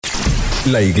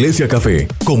La Iglesia Café,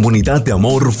 comunidad de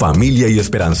amor, familia y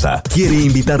esperanza, quiere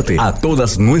invitarte a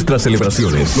todas nuestras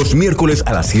celebraciones. Los miércoles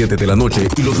a las 7 de la noche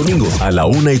y los domingos a la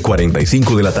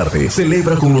 1:45 de la tarde.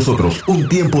 Celebra con nosotros un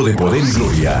tiempo de poder y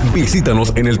gloria.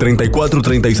 Visítanos en el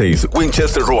 3436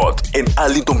 Winchester Road, en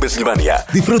Arlington, Pensilvania.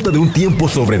 Disfruta de un tiempo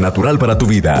sobrenatural para tu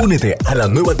vida. Únete a la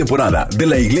nueva temporada de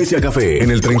La Iglesia Café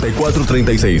en el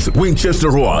 3436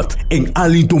 Winchester Road, en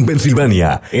Arlington,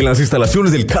 Pensilvania, en las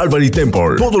instalaciones del Calvary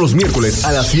Temple. Todos los miércoles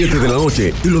a las 7 de la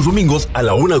noche y los domingos a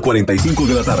la 1:45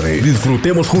 de la tarde.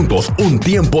 Disfrutemos juntos un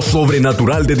tiempo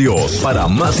sobrenatural de Dios. Para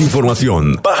más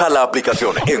información, baja la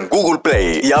aplicación en Google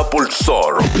Play y Apple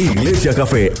Store. Iglesia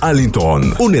Café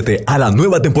Arlington. Únete a la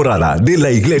nueva temporada de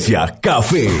La Iglesia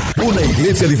Café. Una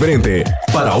iglesia diferente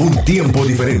para un tiempo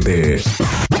diferente.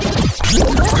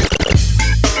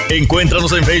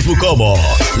 Encuéntranos en Facebook como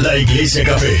La Iglesia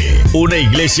Café. Una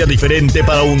iglesia diferente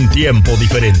para un tiempo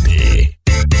diferente.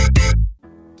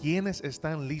 ¿Quiénes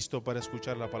están listos para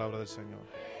escuchar la palabra del Señor?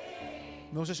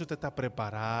 No sé si usted está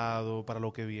preparado para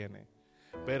lo que viene,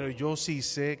 pero yo sí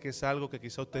sé que es algo que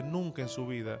quizá usted nunca en su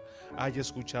vida haya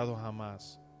escuchado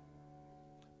jamás.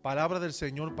 Palabra del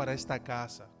Señor para esta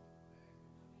casa.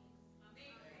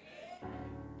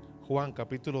 Juan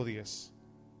capítulo 10.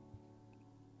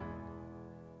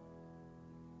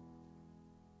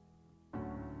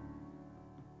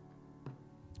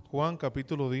 Juan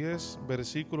capítulo 10,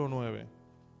 versículo 9.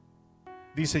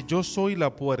 Dice, yo soy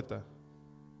la puerta.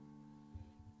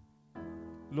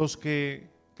 ¿Qué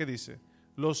dice?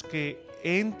 Los que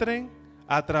entren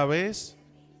a través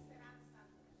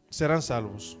serán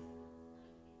salvos.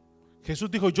 Jesús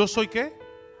dijo, yo soy ¿qué?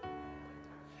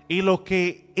 Y los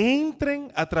que entren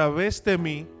a través de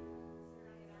mí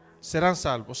serán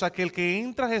salvos. O sea, que el que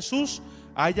entra a Jesús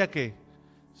haya ¿qué?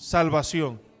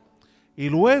 Salvación. Y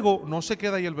luego no se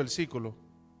queda ahí el versículo.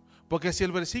 Porque si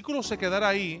el versículo se quedara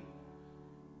ahí,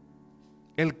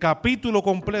 el capítulo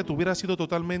completo hubiera sido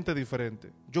totalmente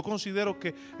diferente. Yo considero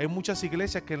que hay muchas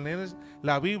iglesias que leen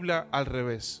la Biblia al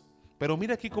revés. Pero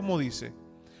mira aquí cómo dice,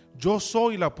 yo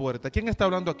soy la puerta. ¿Quién está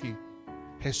hablando aquí?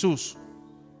 Jesús.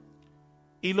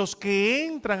 Y los que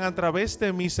entran a través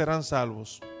de mí serán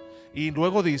salvos. Y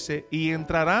luego dice, y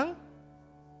entrarán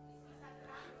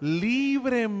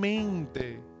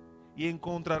libremente y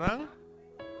encontrarán.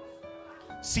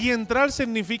 Si entrar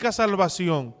significa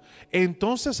salvación,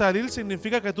 entonces salir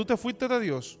significa que tú te fuiste de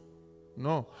Dios.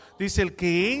 No, dice el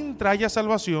que entra haya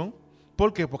salvación.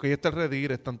 ¿Por qué? Porque ahí está el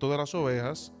redil, están todas las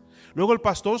ovejas. Luego el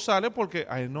pastor sale porque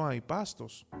ahí no hay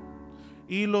pastos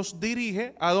y los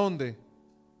dirige ¿a dónde?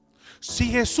 Si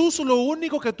Jesús lo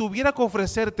único que tuviera que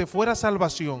ofrecerte fuera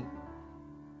salvación,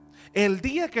 el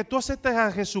día que tú aceptes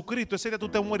a Jesucristo, ese día tú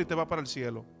te mueres y te vas para el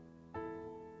cielo.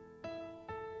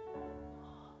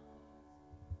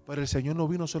 Pero el Señor no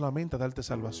vino solamente a darte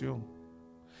salvación.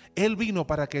 Él vino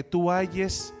para que tú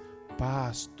halles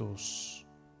pastos.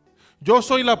 Yo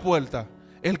soy la puerta.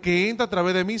 El que entra a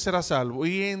través de mí será salvo.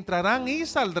 Y entrarán y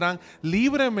saldrán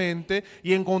libremente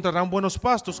y encontrarán buenos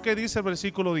pastos. ¿Qué dice el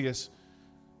versículo 10?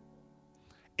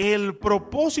 El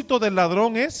propósito del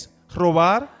ladrón es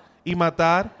robar y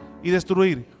matar y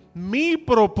destruir. Mi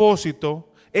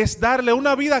propósito es darle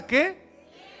una vida ¿qué?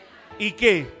 ¿Y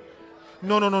qué?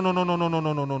 No.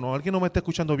 Alguien no me está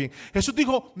escuchando bien. Jesús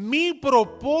dijo, mi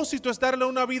propósito es darle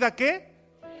una vida ¿qué?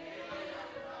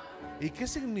 ¿Y qué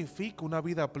significa una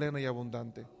vida plena y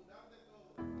abundante?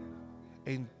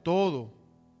 En todo,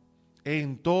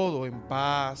 en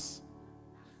paz,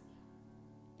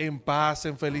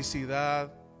 en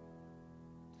felicidad,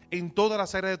 en todas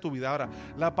las áreas de tu vida. Ahora,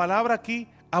 la palabra aquí,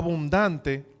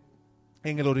 abundante,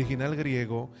 en el original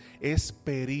griego, es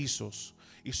perizos.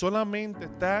 Y solamente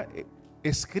está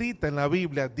escrita en la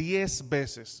Biblia 10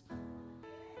 veces.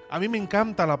 A mí me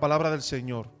encanta la palabra del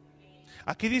Señor.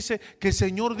 Aquí dice que el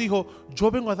Señor dijo, yo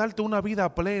vengo a darte una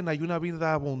vida plena y una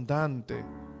vida abundante.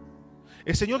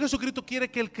 El Señor Jesucristo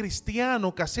quiere que el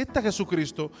cristiano que acepta a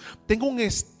Jesucristo tenga un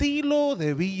estilo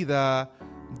de vida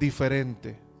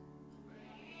diferente.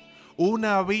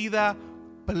 Una vida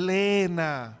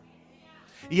plena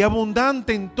y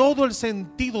abundante en todo el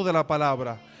sentido de la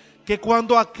palabra. Que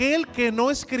cuando aquel que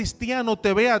no es cristiano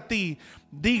te ve a ti,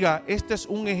 diga, este es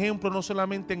un ejemplo no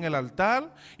solamente en el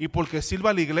altar y porque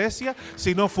sirva a la iglesia,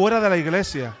 sino fuera de la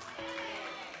iglesia.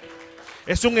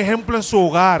 Es un ejemplo en su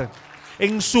hogar,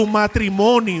 en su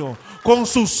matrimonio, con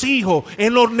sus hijos,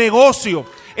 en los negocios,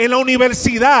 en la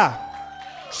universidad.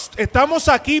 Estamos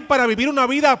aquí para vivir una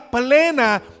vida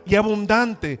plena y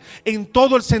abundante en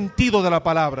todo el sentido de la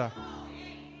palabra.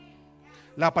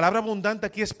 La palabra abundante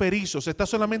aquí es perizos. Está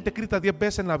solamente escrita 10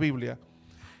 veces en la Biblia.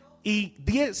 Y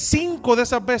 5 de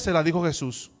esas veces la dijo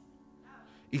Jesús.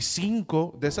 Y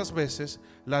 5 de esas veces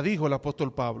la dijo el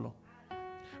apóstol Pablo.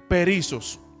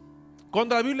 Perizos.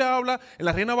 Cuando la Biblia habla en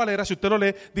la Reina Valera, si usted lo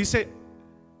lee, dice: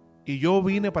 y yo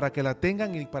vine para que la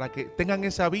tengan y para que tengan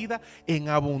esa vida en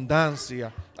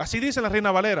abundancia. Así dice la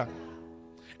Reina Valera.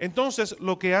 Entonces,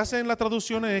 lo que hacen las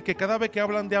traducciones es que cada vez que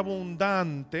hablan de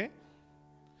abundante,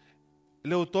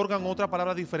 le otorgan otra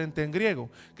palabra diferente en griego,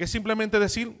 que es simplemente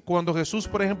decir, cuando Jesús,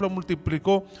 por ejemplo,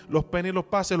 multiplicó los peces y los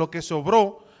peces, lo que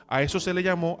sobró, a eso se le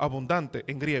llamó abundante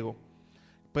en griego.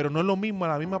 Pero no es lo mismo,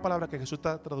 la misma palabra que Jesús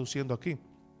está traduciendo aquí.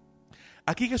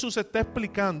 Aquí Jesús se está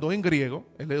explicando en griego.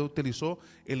 Él utilizó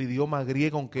el idioma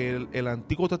griego, aunque el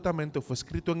Antiguo Testamento fue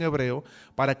escrito en hebreo.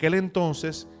 Para aquel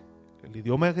entonces, el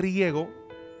idioma griego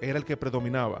era el que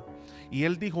predominaba. Y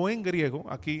él dijo en griego,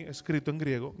 aquí escrito en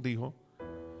griego, dijo: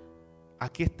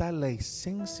 aquí está la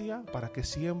esencia para que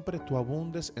siempre tú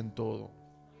abundes en todo.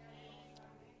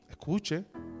 Escuche.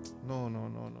 No.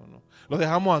 Lo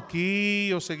dejamos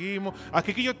aquí o seguimos.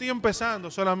 Aquí que yo estoy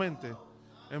empezando solamente.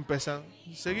 Empezando.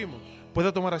 Seguimos.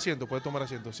 Puede tomar asiento,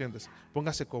 siéntese.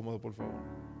 Póngase cómodo, por favor.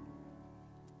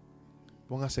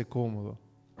 Póngase cómodo.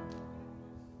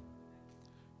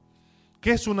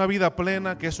 ¿Qué es una vida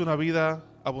plena? ¿Qué es una vida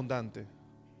abundante?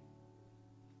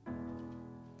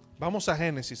 Vamos a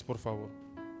Génesis, por favor.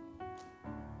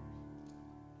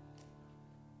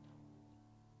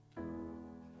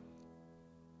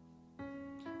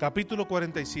 Capítulo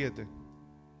 47,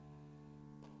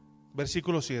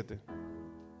 versículo 7.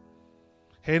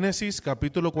 Génesis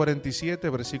capítulo 47,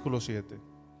 versículo 7.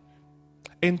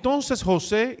 Entonces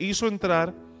José hizo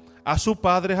entrar a su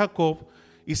padre Jacob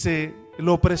y se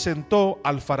lo presentó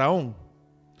al faraón.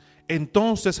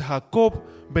 Entonces Jacob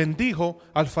bendijo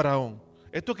al faraón.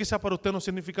 Esto quizá para usted no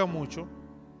significa mucho,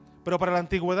 pero para la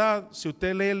antigüedad, si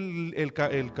usted lee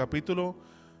el capítulo,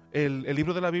 el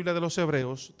libro de la Biblia de los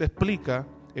Hebreos, te explica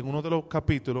en uno de los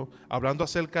capítulos, hablando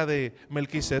acerca de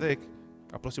Melquisedec,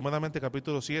 aproximadamente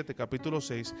capítulo 7, capítulo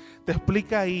 6, te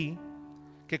explica ahí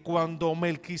que cuando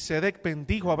Melquisedec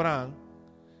bendijo a Abraham,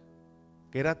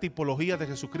 que era tipología de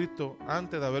Jesucristo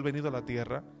antes de haber venido a la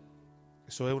tierra,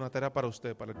 eso es una tarea para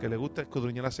usted, para el que le gusta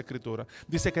escudriñar las escrituras,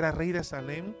 dice que era rey de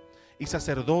Salem y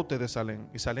sacerdote de Salem,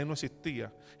 y Salem no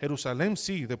existía. Jerusalén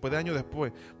sí, después de años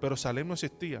después, pero Salem no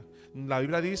existía. La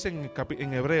Biblia dice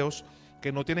en Hebreos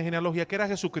que no tiene genealogía, que era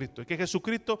Jesucristo, y que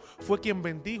Jesucristo fue quien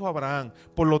bendijo a Abraham.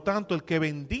 Por lo tanto, el que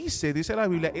bendice, dice la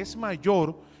Biblia, es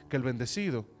mayor que el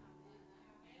bendecido.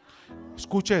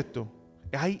 Escuche esto: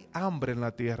 hay hambre en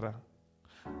la tierra.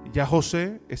 Ya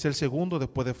José es el segundo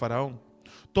después de Faraón.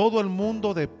 Todo el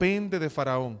mundo depende de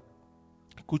Faraón.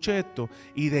 Escuche esto,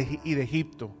 y de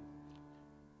Egipto.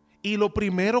 Y lo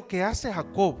primero que hace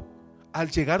Jacob al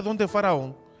llegar donde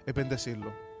Faraón es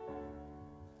bendecirlo.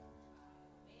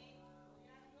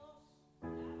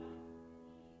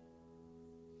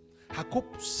 Jacob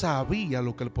sabía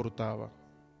lo que él portaba.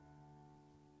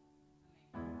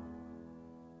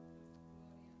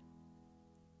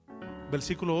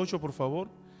 Versículo 8, por favor.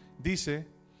 Dice: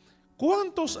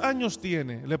 ¿cuántos años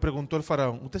tiene?, le preguntó el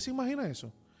faraón. ¿Usted se imagina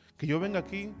eso? Que yo venga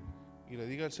aquí y le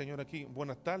diga al Señor aquí: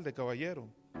 buenas tardes, caballero.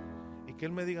 Y que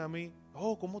él me diga a mí: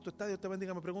 oh, ¿cómo tú estás? Dios te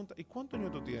bendiga. Me pregunta: ¿y cuántos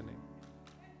años tú tienes?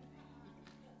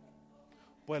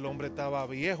 Pues el hombre estaba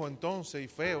viejo entonces y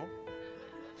feo.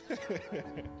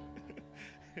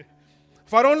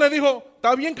 Faraón le dijo: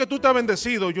 está bien que tú estás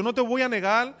bendecido, yo no te voy a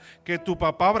negar que tu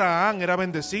papá Abraham era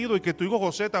bendecido y que tu hijo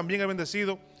José también es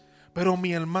bendecido, pero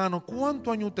mi hermano,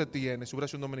 ¿cuántos años usted tiene? Si hubiera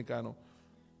sido un dominicano.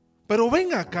 Pero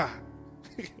ven acá.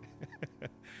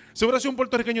 Si hubiera sido un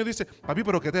puertorriqueño, dice: papi,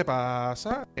 ¿pero qué te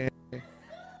pasa?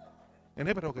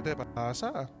 ¿Pero qué te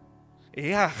pasa?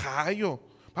 Ajayo.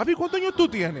 Papi, ¿cuántos años tú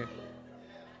tienes?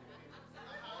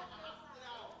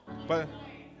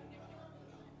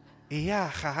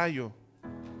 Ajayo.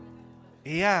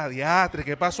 Diatre,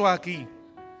 ¿qué pasó aquí?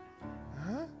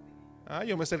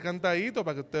 Yo me sé el cantadito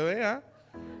para que usted vea.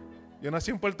 Yo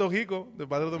nací en Puerto Rico, de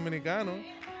padre dominicano.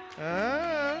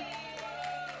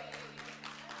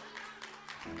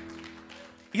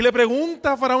 Y le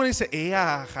pregunta a Faraón y dice: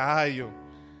 ajayo.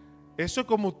 Eso es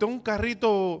como usted un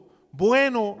carrito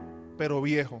bueno, pero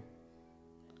viejo.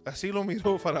 Así lo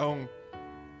miró Faraón.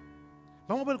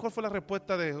 Vamos a ver cuál fue la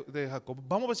respuesta de Jacob.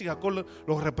 Vamos a ver si Jacob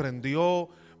lo reprendió.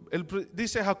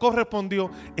 Dice: Jacob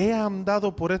respondió: he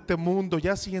andado por este mundo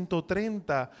ya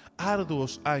 130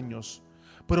 arduos años,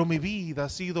 pero mi vida ha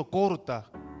sido corta.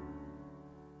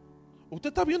 Usted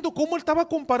está viendo cómo él estaba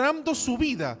comparando su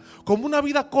vida como una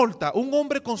vida corta. Un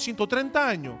hombre con 130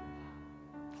 años,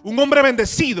 un hombre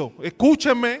bendecido.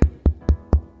 Escúchenme.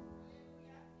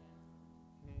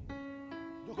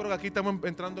 Yo creo que aquí estamos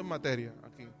entrando en materia.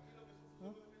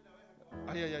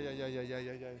 Ay, ay, ay, ay, ay, ay, ay,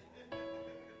 ay, ay.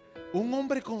 Un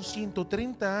hombre con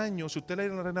 130 años, si usted lee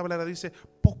en la Reina Valera, dice: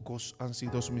 pocos han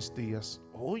sido mis días.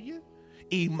 Oye,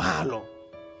 y malo.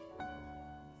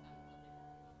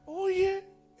 Oye,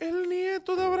 el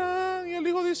nieto de Abraham y el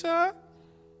hijo de Isaac,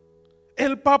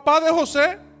 el papá de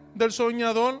José, del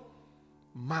soñador,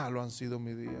 malo han sido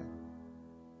mis días.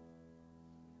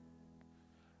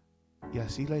 Y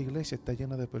así la iglesia está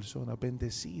llena de personas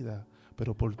bendecidas,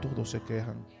 pero por todo se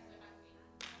quejan.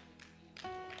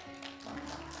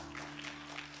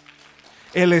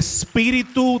 El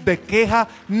espíritu de queja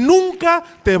nunca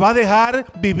te va a dejar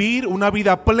vivir una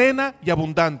vida plena y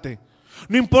abundante.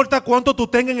 No importa cuánto tú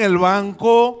tengas en el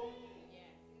banco,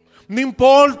 no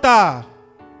importa.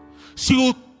 Si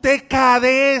usted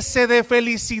carece de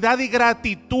felicidad y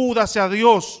gratitud hacia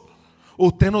Dios,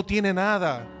 usted no tiene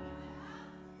nada.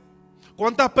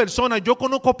 ¿Cuántas personas? Yo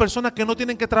conozco personas que no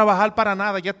tienen que trabajar para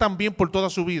nada, ya están bien por toda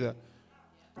su vida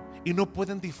y no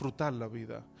pueden disfrutar la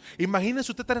vida.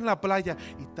 Imagínense usted estar en la playa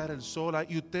y estar el sol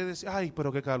y usted dice: ay,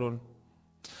 pero qué calor.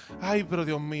 Ay, pero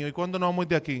Dios mío, ¿y cuándo nos vamos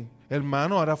de aquí?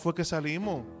 Hermano, ahora fue que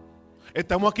salimos.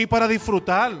 Estamos aquí para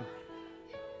disfrutar.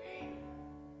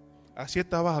 Así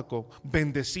estaba Jacob,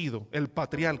 bendecido, el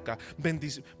patriarca,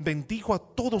 bendijo a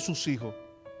todos sus hijos,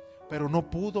 pero no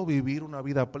pudo vivir una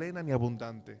vida plena ni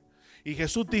abundante. Y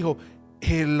Jesús dijo: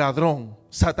 el ladrón,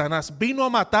 Satanás, vino a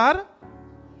matar,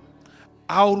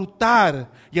 a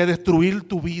hurtar y a destruir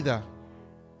tu vida.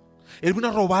 Él vino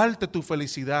a robarte tu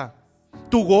felicidad,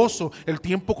 tu gozo, el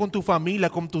tiempo con tu familia,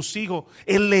 con tus hijos,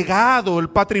 el legado, el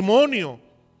patrimonio.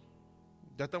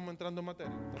 Ya estamos entrando en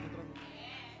materia.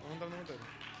 ¿Estamos entrando en materia?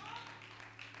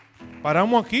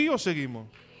 ¿Paramos aquí o seguimos?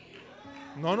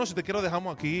 No, si te quiero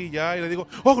dejamos aquí ya. Y le digo: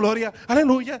 oh, gloria,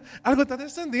 aleluya, algo está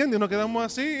descendiendo. Y nos quedamos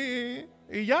así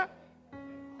y ya.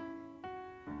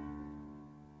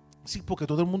 Sí, porque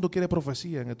todo el mundo quiere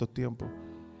profecía en estos tiempos.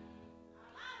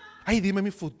 Ay, dime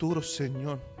mi futuro,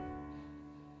 Señor.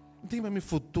 Dime mi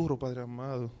futuro, Padre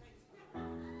amado.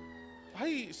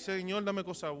 Ay, Señor, dame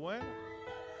cosas buenas.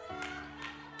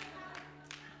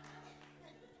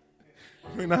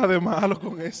 No hay nada de malo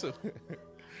con eso.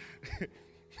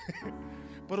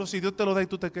 Pero si Dios te lo da y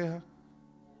tú te quejas,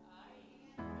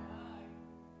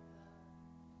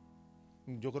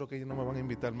 yo creo que ellos no me van a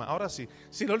invitar más. Ahora sí,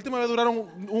 si la última vez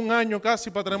duraron un año casi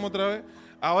para traerme otra vez,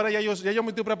 ahora ya yo me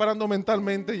estoy preparando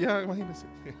mentalmente, ya imagínense.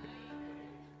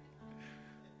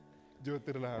 Yo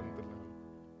estoy relajando.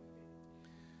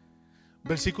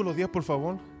 Versículo 10, por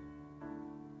favor.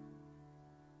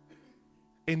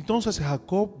 Entonces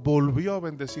Jacob volvió a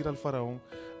bendecir al faraón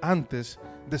antes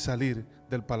de salir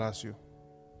del palacio.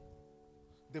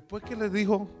 Después que le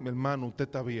dijo: mi hermano, usted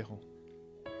está viejo.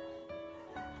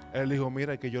 Él dijo: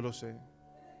 mira, es que yo lo sé.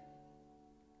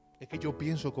 Es que yo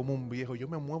pienso como un viejo, yo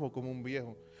me muevo como un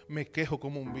viejo, me quejo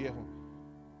como un viejo.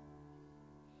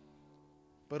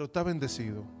 Pero está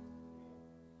bendecido.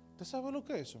 ¿Usted sabe lo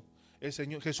que es eso? El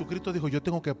Señor Jesucristo dijo: yo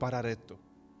tengo que parar esto.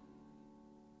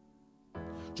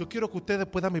 Yo quiero que ustedes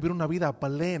puedan vivir una vida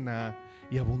plena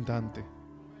y abundante.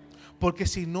 Porque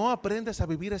si no aprendes a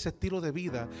vivir ese estilo de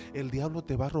vida, el diablo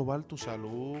te va a robar tu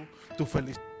salud, tu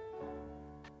felicidad.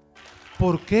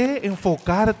 ¿Por qué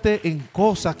enfocarte en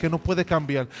cosas que no puedes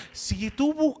cambiar? Si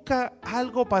tú buscas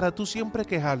algo para tú siempre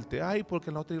quejarte: ay, porque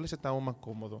en la otra iglesia estamos más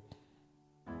cómodos.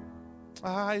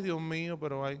 Ay, Dios mío,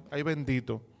 pero ay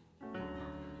bendito.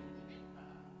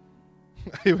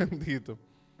 Ay, bendito.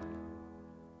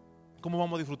 ¿Cómo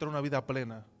vamos a disfrutar una vida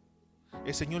plena?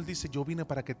 El Señor dice: yo vine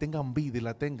para que tengan vida y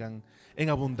la tengan en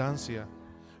abundancia.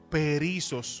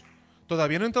 Perizos.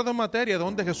 Todavía no he entrado en materia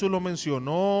donde Jesús lo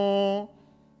mencionó,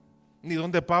 ni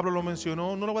donde Pablo lo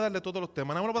mencionó. No le voy a darle todos los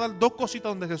temas. Nada más le voy a dar dos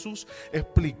cositas donde Jesús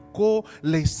explicó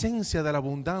la esencia de la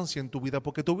abundancia en tu vida,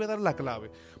 porque te voy a dar la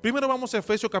clave. Primero vamos a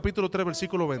Efesios capítulo 3,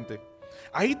 versículo 20.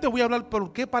 Ahí te voy a hablar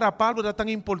por qué para Pablo era tan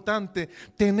importante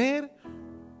tener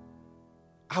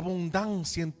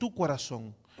abundancia en tu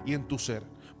corazón y en tu ser.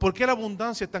 ¿Por qué la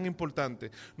abundancia es tan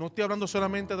importante? No estoy hablando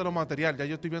solamente de lo material. Ya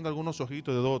yo estoy viendo algunos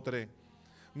ojitos de 2 o 3.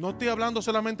 No estoy hablando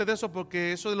solamente de eso,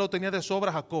 porque eso lo tenía de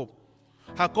sobra Jacob.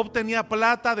 Jacob tenía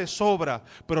plata de sobra,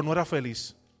 pero no era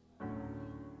feliz.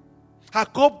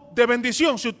 Jacob de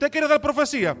bendición, si usted quiere dar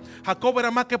profecía, Jacob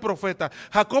era más que profeta.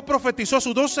 Jacob profetizó a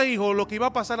sus 12 hijos lo que iba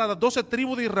a pasar a las 12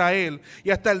 tribus de Israel,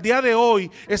 y hasta el día de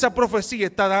hoy esa profecía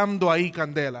está dando ahí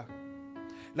candela.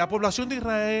 La población de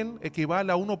Israel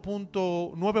equivale a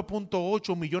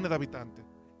 9.8 millones de habitantes.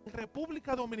 En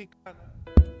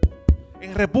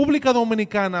República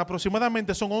Dominicana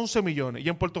aproximadamente son 11 millones, y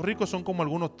en Puerto Rico son como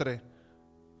algunos 3.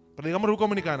 Pero digamos República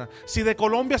Dominicana. Si de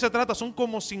Colombia se trata, son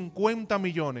como 50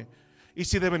 millones. Y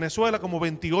si de Venezuela, como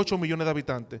 28 millones de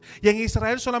habitantes. Y en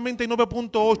Israel solamente hay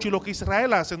 9.8, y lo que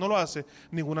Israel hace no lo hace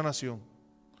ninguna nación.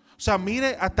 O sea,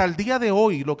 mire hasta el día de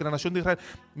hoy lo que la nación de Israel,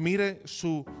 mire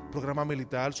su programa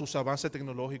militar, sus avances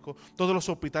tecnológicos, todos los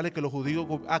hospitales que los judíos,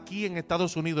 aquí en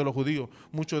Estados Unidos los judíos,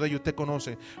 muchos de ellos usted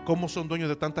conoce, cómo son dueños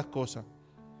de tantas cosas.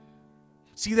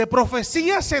 Si de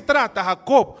profecía se trata,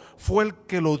 Jacob fue el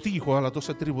que lo dijo a las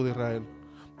 12 tribus de Israel,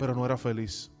 pero no era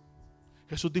feliz.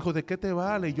 Jesús dijo, ¿de qué te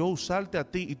vale yo usarte a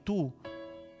ti y tú?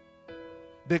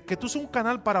 De que tú seas un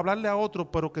canal para hablarle a otro,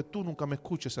 pero que tú nunca me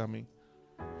escuches a mí.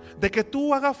 De que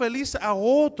tú hagas feliz a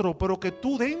otro, pero que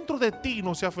tú dentro de ti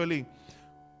no seas feliz.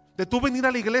 De tú venir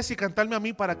a la iglesia y cantarme a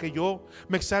mí para que yo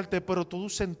me exalte, pero tú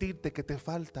sentirte que te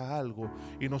falta algo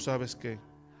y no sabes qué.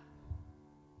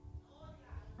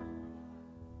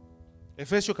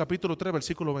 Efesios capítulo 3,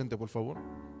 versículo 20, por favor.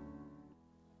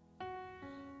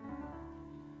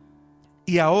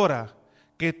 Y ahora,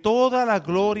 que toda la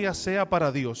gloria sea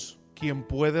para Dios, quien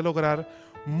puede lograr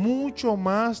mucho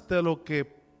más de lo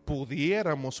que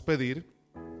pudiéramos pedir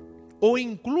o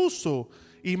incluso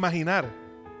imaginar,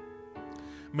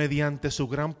 mediante su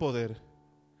gran poder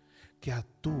que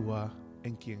actúa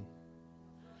en quién.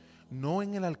 No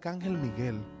en el arcángel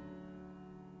Miguel,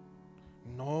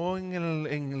 no en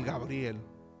el Gabriel,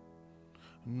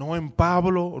 no en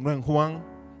Pablo, no en Juan,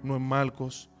 no en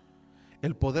Marcos.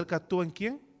 El poder que actúa en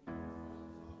quién.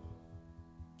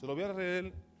 Se lo voy a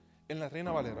leer en la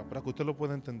Reina Valera para que usted lo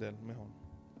pueda entender mejor.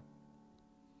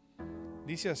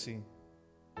 Dice así: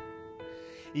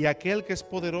 y aquel que es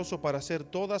poderoso para hacer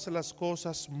todas las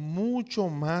cosas mucho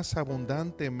más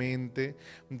abundantemente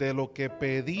de lo que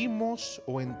pedimos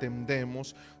o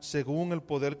entendemos, según el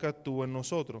poder que actúa en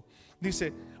nosotros.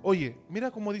 Dice, oye, mira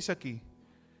cómo dice aquí: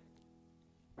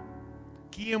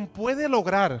 quien puede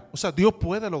lograr, o sea, Dios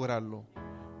puede lograrlo.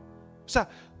 O sea,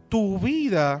 tu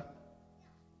vida,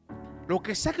 lo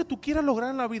que sea que tú quieras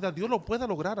lograr en la vida, Dios lo puede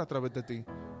lograr a través de ti.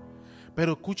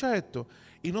 Pero escucha esto,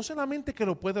 y no solamente que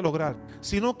lo puede lograr,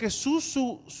 sino que su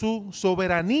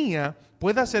soberanía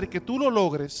puede hacer que tú lo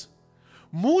logres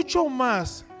mucho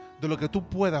más de lo que tú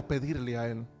puedas pedirle a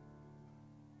Él.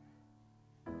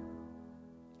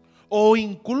 O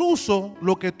incluso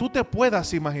lo que tú te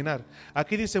puedas imaginar.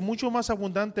 Aquí dice mucho más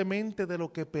abundantemente de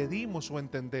lo que pedimos o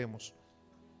entendemos.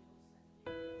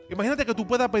 Imagínate que tú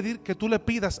puedas pedir, que tú le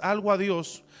pidas algo a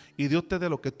Dios y Dios te dé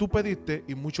lo que tú pediste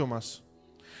y mucho más.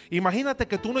 Imagínate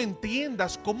que tú no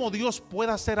entiendas cómo Dios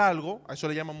puede hacer algo. A eso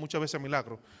le llaman muchas veces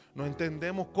milagro. No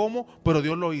entendemos cómo, pero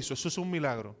Dios lo hizo. Eso es un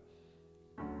milagro.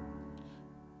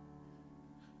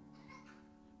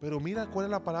 Pero mira cuál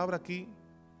es la palabra aquí.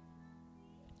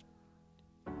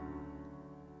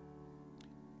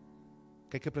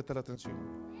 Que hay que prestar atención.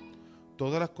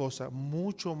 Todas las cosas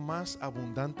mucho más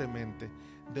abundantemente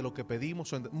de lo que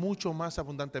pedimos, mucho más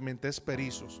abundantemente, es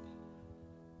perizos.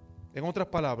 En otras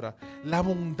palabras, la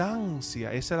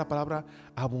abundancia, esa es la palabra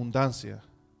abundancia.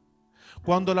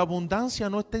 Cuando la abundancia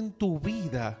no está en tu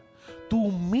vida,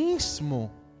 tú mismo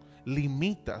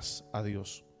limitas a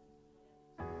Dios.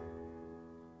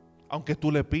 Aunque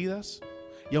tú le pidas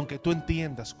y aunque tú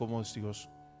entiendas cómo es Dios.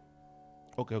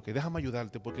 Ok, déjame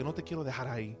ayudarte porque no te quiero dejar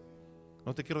ahí.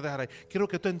 No te quiero dejar ahí. Quiero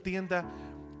que tú entiendas,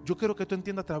 yo quiero que tú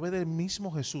entiendas a través del mismo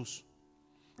Jesús.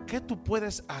 ¿Qué tú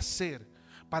puedes hacer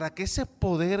para que ese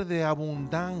poder de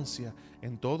abundancia,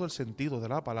 en todo el sentido de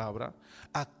la palabra,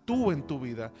 actúe en tu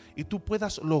vida y tú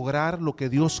puedas lograr lo que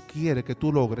Dios quiere que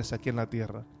tú logres aquí en la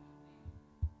tierra?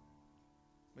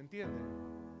 ¿Me entiendes?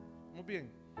 Muy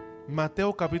bien.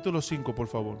 Mateo capítulo 5, por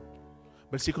favor.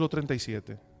 Versículo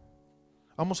 37.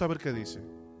 Vamos a ver qué dice.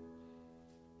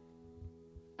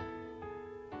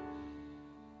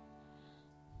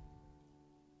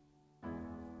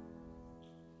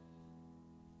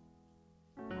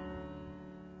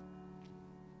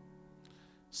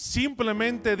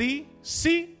 Simplemente di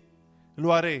sí,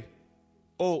 lo haré,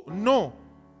 o no,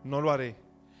 no lo haré.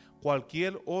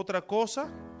 Cualquier otra cosa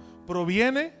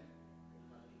proviene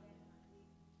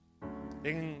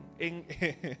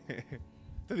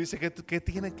te dice ¿qué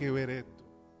tiene que ver esto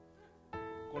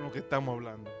con lo que estamos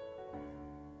hablando?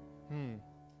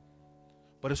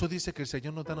 Por eso dice que el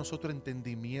Señor nos da a nosotros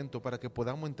entendimiento para que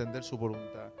podamos entender su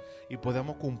voluntad y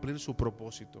podamos cumplir su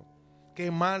propósito.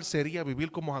 Qué mal sería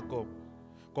vivir como Jacob,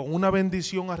 con una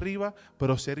bendición arriba,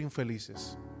 pero ser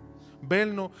infelices.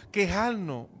 Vernos,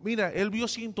 quejarnos. Mira, él vio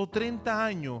 130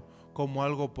 años como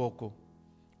algo poco.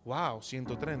 Wow,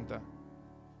 130.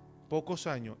 Pocos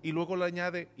años. Y luego le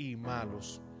añade y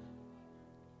malos.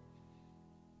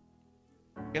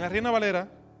 En la Reina Valera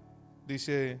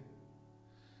dice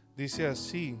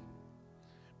así: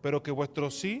 pero que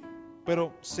vuestro sí,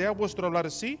 pero sea vuestro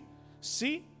hablar sí,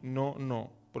 Sí, no,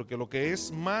 no. Porque lo que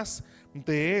es más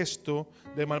de esto,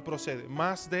 de mal procede.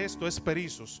 Más de esto es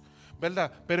perizos,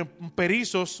 ¿verdad? Pero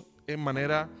perizos en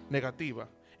manera negativa.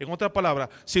 En otras palabras,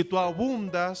 si tú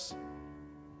abundas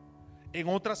en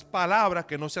otras palabras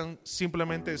que no sean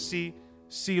simplemente sí,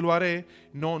 sí lo haré,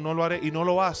 no, no lo haré y no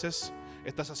lo haces,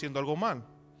 estás haciendo algo mal.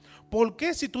 ¿Por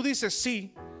qué si tú dices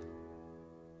sí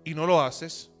y no lo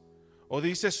haces, o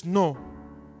dices no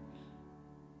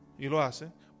y lo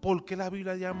haces, por qué la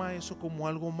Biblia llama eso como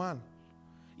algo mal?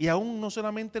 Y aún no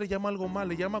solamente le llama algo mal,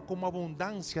 le llama como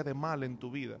abundancia de mal en tu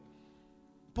vida.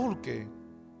 ¿Por qué?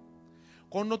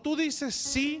 Cuando tú dices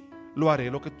sí, lo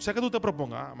haré, lo que sea que tú te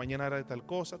propongas, mañana haré tal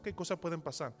cosa, qué cosas pueden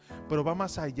pasar, pero va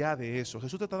más allá de eso.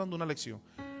 Jesús te está dando una lección.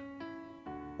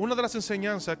 Una de las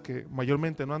enseñanzas que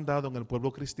mayormente no han dado en el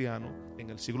pueblo cristiano en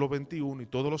el siglo XXI y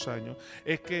todos los años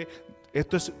es que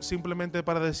esto es simplemente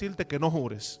para decirte que no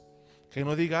jures, que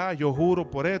no digas yo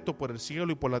juro por esto, por el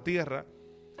cielo y por la tierra,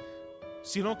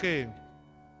 sino que,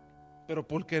 pero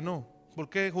 ¿por qué no? ¿Por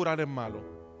qué jurar es malo?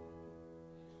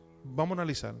 Vamos a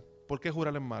analizar, ¿por qué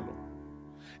jurar es malo?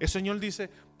 El Señor dice,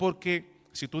 porque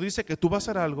si tú dices que tú vas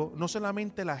a hacer algo, no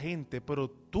solamente la gente, pero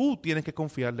tú tienes que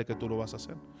confiar de que tú lo vas a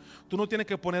hacer. Tú no tienes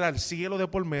que poner al cielo de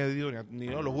por medio, ni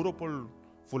yo lo juro por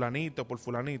fulanito, por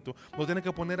fulanito. No tienes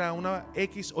que poner a una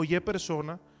X o Y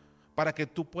persona para que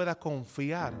tú puedas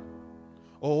confiar,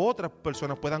 o otras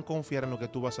personas puedan confiar en lo que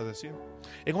tú vas a decir.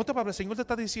 En otras palabras, el Señor te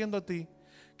está diciendo a ti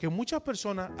que muchas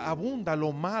personas abunda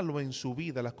lo malo en su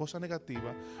vida, las cosas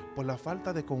negativas, por la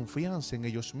falta de confianza en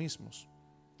ellos mismos.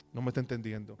 No me está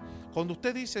entendiendo. Cuando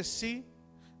usted dice sí,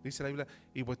 dice la Biblia,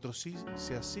 y vuestro sí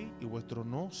sea sí y vuestro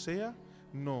no sea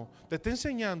no. Te está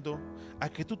enseñando a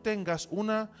que tú tengas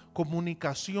una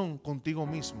comunicación contigo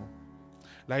mismo.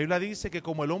 La Biblia dice que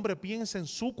como el hombre piensa en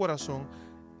su corazón,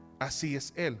 así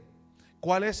es él.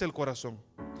 ¿Cuál es el corazón?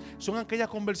 Son aquellas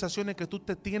conversaciones que tú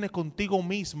te tienes contigo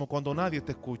mismo cuando nadie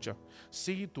te escucha.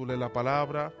 Sí, tú lees la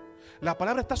palabra. La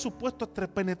palabra está supuesta a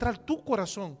penetrar tu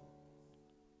corazón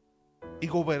y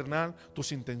gobernar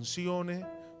tus intenciones,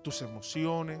 tus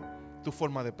emociones, tu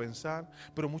forma de pensar.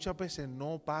 Pero muchas veces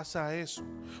no pasa eso,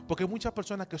 porque hay muchas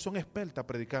personas que son expertas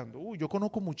predicando. Yo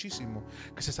conozco muchísimo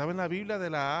que se saben la Biblia de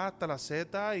la A hasta la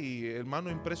Z y hermano,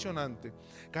 impresionante.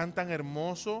 Cantan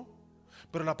hermoso,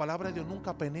 pero la palabra de Dios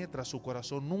nunca penetra su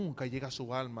corazón, nunca llega a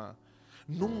su alma,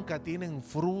 nunca tienen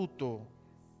fruto.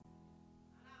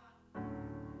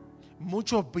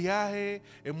 Muchos viajes,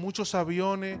 en muchos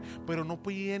aviones, pero no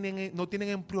tienen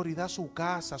en prioridad su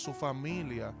casa, su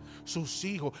familia, sus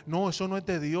hijos. No, eso no es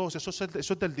de Dios, eso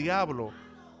es del diablo.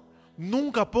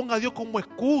 Nunca ponga a Dios como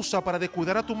excusa para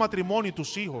descuidar a tu matrimonio y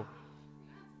tus hijos.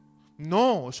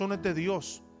 No, eso no es de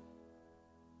Dios.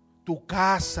 Tu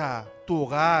casa, tu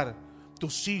hogar,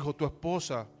 tus hijos, tu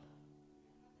esposa.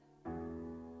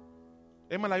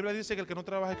 Es más, la Biblia dice que el que no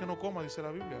trabaja es que no coma, dice la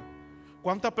Biblia.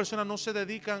 ¿Cuántas personas no se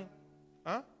dedican?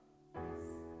 ¿Ah?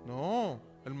 No,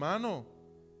 hermano,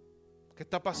 ¿qué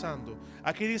está pasando?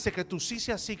 Aquí dice que tú sí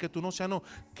seas sí, que tú no seas no.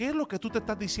 ¿Qué es lo que tú te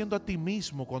estás diciendo a ti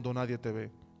mismo cuando nadie te ve?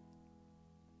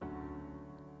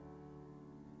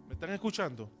 ¿Me están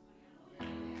escuchando?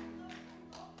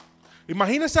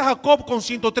 Imagínese a Jacob con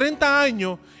 130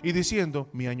 años y diciendo,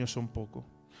 mis años son pocos,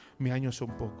 mis años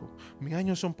son pocos, mis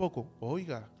años son pocos.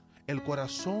 Oiga, el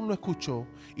corazón lo escuchó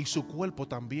y su cuerpo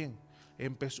también.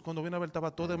 Empezó, cuando viene a ver,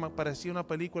 estaba todo, parecía una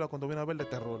película cuando viene a ver de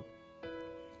terror.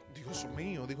 Dios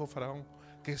mío, dijo Faraón,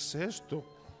 ¿qué es esto?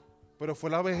 Pero fue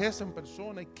la vejez en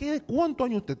persona. ¿Y cuántos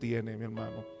años usted tiene, mi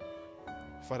hermano?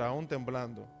 Faraón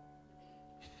temblando.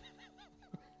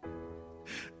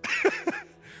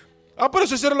 Pero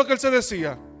eso era lo que él se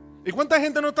decía. ¿Y cuánta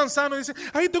gente no es tan sano y dice,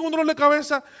 ay, tengo un dolor de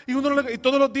cabeza y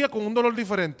todos los días con un dolor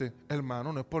diferente?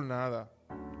 Hermano, no es por nada.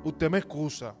 Usted me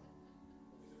excusa.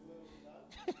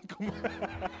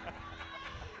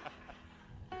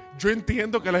 Yo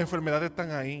entiendo que las enfermedades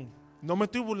están ahí. No me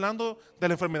estoy burlando de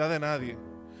la enfermedad de nadie.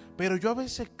 Pero yo a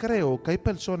veces creo que hay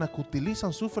personas que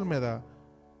utilizan su enfermedad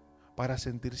para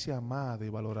sentirse amada y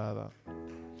valorada.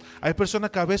 Hay personas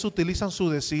que a veces utilizan su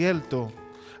desierto.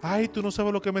 Ay, tú no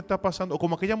sabes lo que me está pasando. O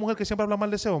como aquella mujer que siempre habla mal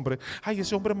de ese hombre. Ay,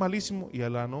 ese hombre es malísimo. Y a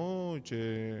la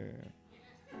noche,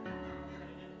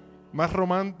 más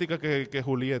romántica que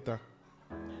Julieta.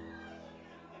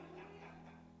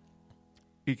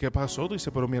 ¿Y qué pasó? Tú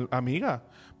dices, pero mi amiga,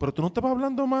 pero tú no estabas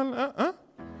hablando mal.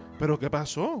 ¿Pero qué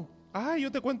pasó? Ay,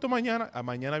 yo te cuento mañana.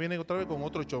 Mañana viene otra vez con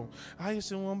otro show. Ay,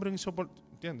 ese es un hombre insoportable.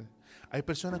 ¿Entiendes? Hay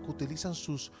personas que utilizan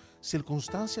sus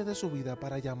circunstancias de su vida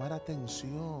para llamar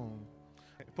atención.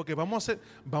 Porque vamos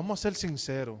a ser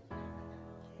sinceros.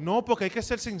 No, porque hay que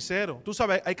ser sinceros. Tú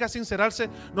sabes, hay que sincerarse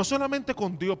no solamente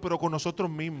con Dios, pero con nosotros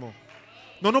mismos.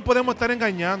 No nos podemos estar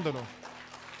engañándonos.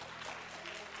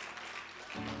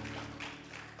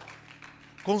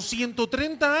 Con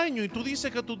 130 años y tú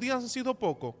dices que tus días han sido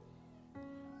pocos.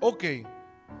 Ok,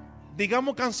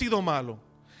 digamos que han sido malos.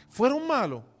 ¿Fueron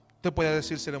malos? Te puede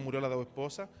decir, se le murió la de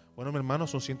esposa. Bueno, mi hermano,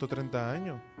 son 130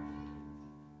 años.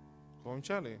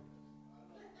 Cónchale.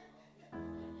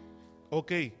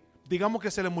 Ok, digamos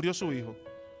que se le murió su hijo.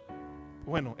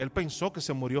 Bueno, él pensó que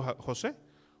se murió José.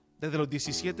 Desde los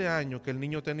 17 años que el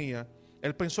niño tenía,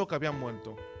 él pensó que había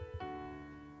muerto.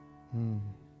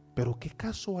 Pero qué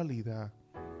casualidad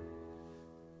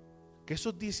que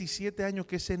esos 17 años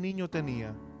que ese niño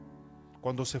tenía,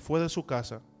 cuando se fue de su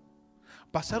casa,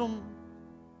 pasaron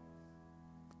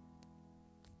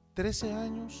 13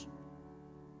 años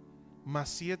más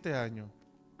 7 años.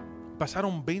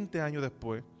 Pasaron 20 años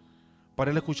después para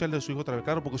él escuchar de su hijo otra vez.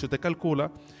 Claro, porque si usted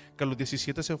calcula que a los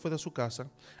 17 se fue de su casa,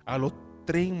 a los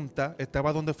 30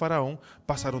 estaba donde Faraón,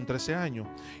 pasaron 13 años.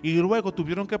 Y luego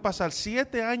tuvieron que pasar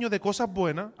 7 años de cosas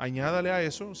buenas. Añádale a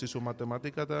eso, si su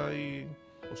matemática está ahí,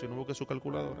 o si no busque su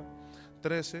calculadora,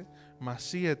 13 más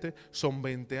 7 son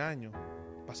 20 años.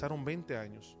 Pasaron 20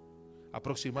 años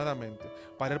aproximadamente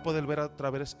para él poder ver otra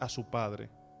vez a su padre.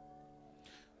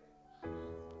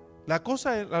 La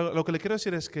cosa, lo que le quiero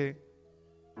decir es que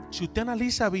si usted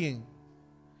analiza bien,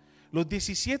 los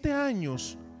 17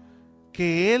 años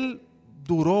que él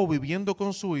duró viviendo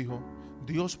con su hijo,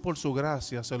 Dios por su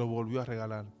gracia se lo volvió a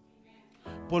regalar.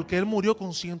 Porque él murió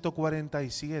con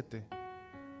 147.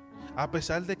 A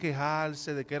pesar de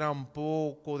quejarse, de que eran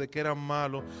pocos, de que eran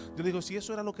malos. Yo le digo, si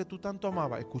eso era lo que tú tanto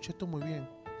amabas, escucha esto muy bien.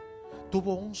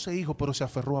 Tuvo 11 hijos, pero se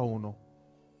aferró a uno.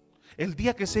 El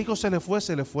día que ese hijo se le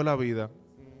fue la vida.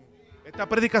 Esta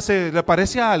prédica le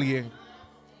parece a alguien.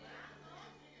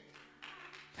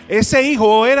 Ese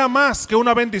hijo era más que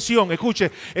una bendición.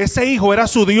 Escuche, ese hijo era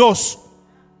su Dios.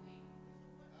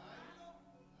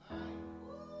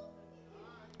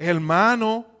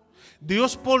 Hermano,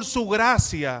 Dios por su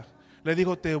gracia le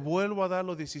dijo, te vuelvo a dar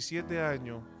los 17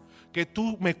 años que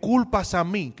tú me culpas a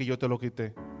mí que yo te lo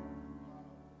quité.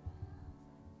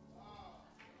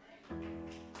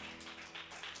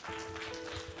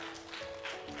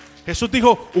 Jesús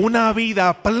dijo, una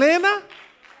vida plena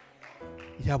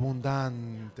y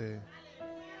abundante.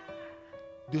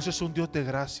 Dios es un Dios de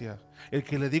gracia. El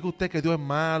que le diga a usted que Dios es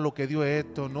malo, que Dios es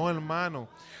esto, no, hermano.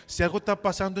 Si algo está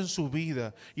pasando en su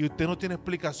vida y usted no tiene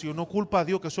explicación, no culpa a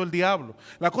Dios, que eso es el diablo.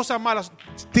 Las cosas malas,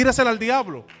 tírasela al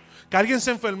diablo. Que alguien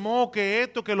se enfermó, que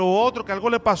esto, que lo otro, que algo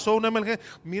le pasó, una emergencia.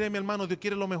 Mire, mi hermano, Dios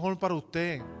quiere lo mejor para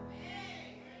usted.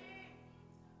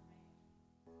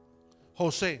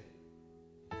 José.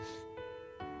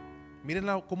 Miren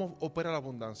cómo opera la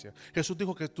abundancia. Jesús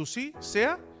dijo que tu sí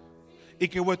sea y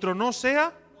que vuestro no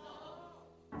sea.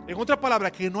 En otras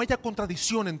palabras, que no haya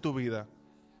contradicción en tu vida.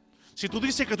 Si tú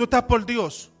dices que tú estás por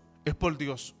Dios, es por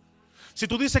Dios. Si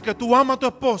tú dices que tú amas a tu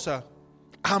esposa,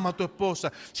 ama a tu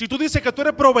esposa. Si tú dices que tú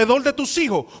eres proveedor de tus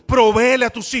hijos, provéele a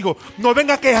tus hijos. No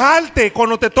venga a quejarte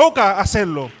cuando te toca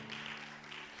hacerlo.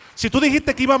 Si tú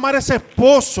dijiste que iba a amar a ese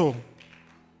esposo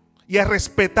y a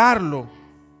respetarlo,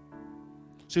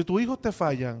 si tus hijos te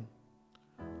fallan,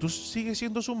 tú sigues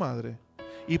siendo su madre.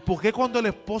 ¿Y por qué cuando el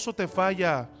esposo te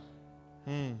falla,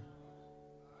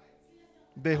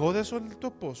 dejó de ser tu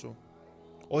esposo?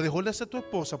 ¿O dejó de ser tu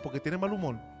esposa porque tiene mal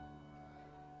humor?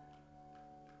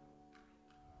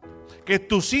 Que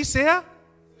tú sí sea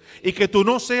y que tú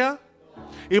no sea.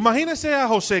 Imagínense a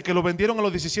José, que lo vendieron a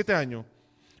los 17 años.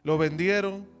 Lo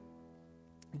vendieron,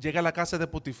 llega a la casa de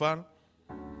Potifar.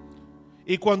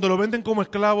 Y cuando lo venden como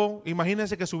esclavo,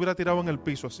 imagínense que se hubiera tirado en el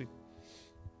piso así.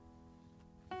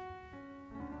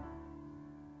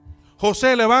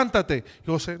 José, levántate. Y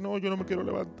José, no, yo no me quiero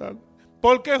levantar.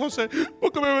 ¿Por qué, José?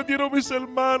 Porque me vendieron mis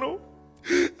hermanos.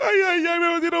 Ay,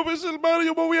 me vendieron mis hermanos.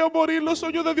 Yo me voy a morir. Los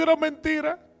sueños de Dios eran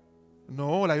mentira.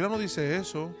 No, la Biblia no dice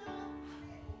eso.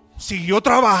 Siguió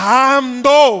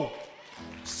trabajando.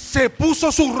 Se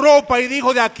puso su ropa y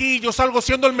dijo, de aquí yo salgo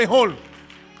siendo el mejor.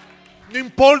 No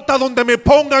importa donde me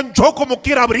pongan, yo como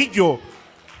quiera brillo.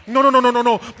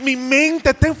 No. Mi mente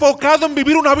está enfocada en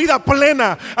vivir una vida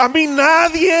plena. A mí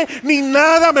nadie ni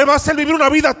nada me va a hacer vivir una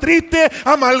vida triste,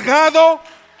 amargado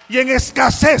y en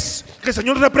escasez. Que el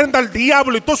Señor reprenda al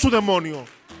diablo y todo su demonio.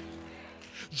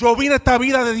 Yo vine a esta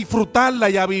vida de disfrutarla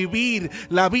y a vivir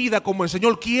la vida como el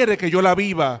Señor quiere que yo la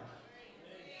viva.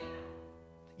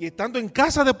 Y estando en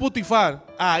casa de Potifar,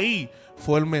 ahí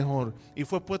fue el mejor. Y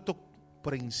fue puesto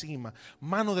por encima,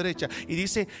 mano derecha. Y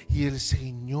dice, y el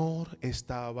Señor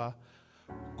estaba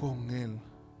con él.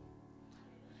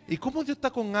 ¿Y cómo Dios está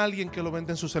con alguien que lo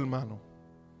venden sus hermanos?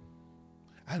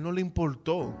 A él no le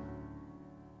importó.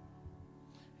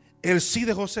 El sí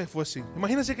de José fue sí.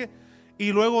 Imagínense que,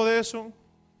 y luego de eso,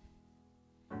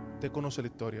 usted conoce la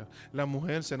historia. La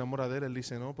mujer se enamora de él, él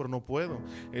dice, no, pero no puedo.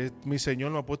 Mi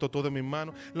Señor me ha puesto todo en mis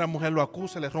manos. La mujer lo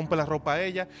acusa, le rompe la ropa a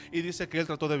ella y dice que él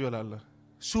trató de violarla.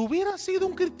 Si hubiera sido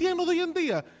un cristiano de hoy en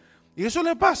día, y eso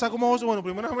le pasa como José, bueno,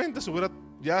 primeramente se hubiera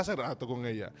ya hace rato con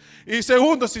ella. Y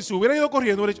segundo, si se hubiera ido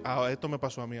corriendo, hubiera dicho, esto me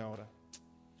pasó a mí ahora.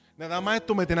 Nada más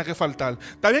esto me tenía que faltar.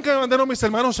 Está bien que me mandaron mis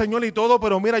hermanos, Señor, y todo,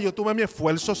 pero mira, yo tuve mi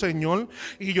esfuerzo, Señor,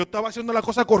 y yo estaba haciendo la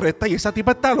cosa correcta, y esa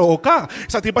tipa está loca.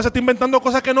 Esa tipa se está inventando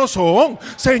cosas que no son.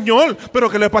 Señor,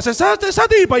 pero ¿qué le pasa a esa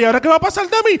tipa? ¿Y ahora qué va a pasar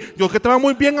de mí? Yo que estaba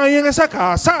muy bien ahí en esa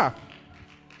casa.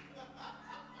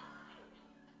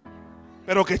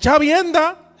 Pero que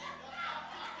chavienda.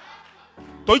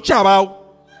 Estoy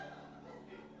chavao.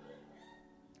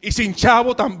 Y sin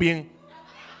chavo también.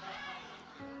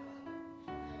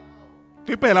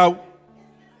 Estoy pelado.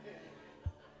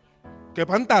 ¿Qué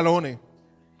pantalones?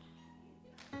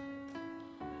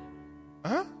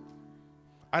 ¿Ah?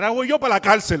 Ahora voy yo para la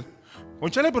cárcel.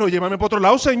 Cónchale, pero llévame para otro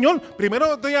lado, Señor.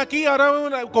 Primero estoy aquí,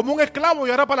 ahora como un esclavo,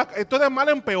 y ahora esto de mal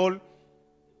en peor.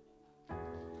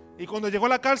 Y cuando llegó a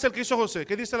la cárcel, ¿qué hizo José?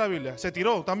 ¿Qué dice la Biblia? Se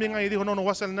tiró también ahí, dijo, no voy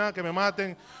a hacer nada, que me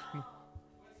maten.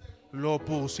 Lo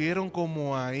pusieron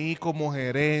como ahí, como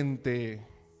gerente.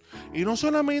 Y no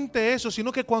solamente eso,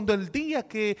 sino que cuando el día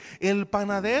que el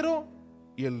panadero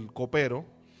y el copero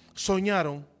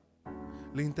soñaron,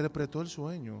 le interpretó el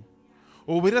sueño.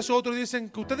 Hubiera sido otro y dicen,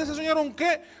 ¿que ustedes se soñaron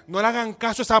qué? No le hagan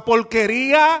caso a esa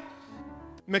porquería.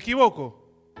 ¿Me equivoco?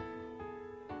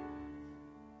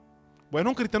 Bueno,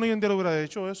 un cristiano hoy en día lo hubiera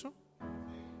hecho eso.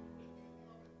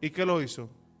 ¿Y qué lo hizo?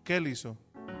 ¿Qué él hizo?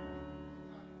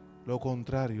 Lo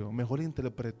contrario, mejor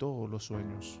interpretó los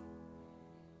sueños.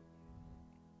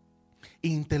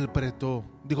 Interpretó.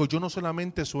 Dijo, yo no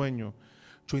solamente sueño,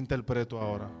 yo interpreto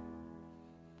ahora.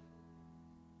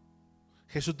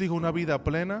 Jesús dijo una vida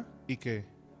plena y ¿qué?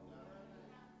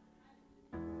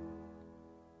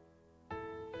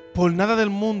 Por nada del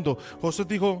mundo.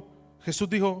 Jesús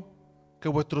dijo que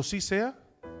vuestro sí sea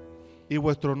y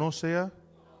vuestro no sea.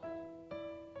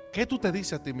 ¿Qué tú te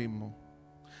dices a ti mismo?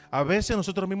 A veces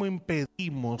nosotros mismos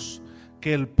impedimos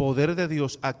que el poder de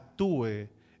Dios actúe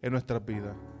en nuestras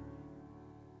vidas.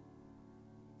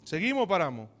 ¿Seguimos o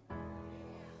paramos?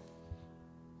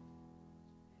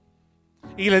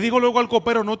 Y le digo luego al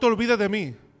copero, no te olvides de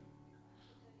mí.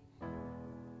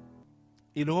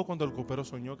 Y luego cuando el copero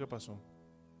soñó, ¿qué pasó?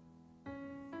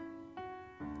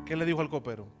 ¿Qué le dijo al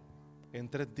copero? En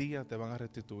 3 días te van a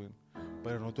restituir,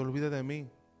 pero no te olvides de mí.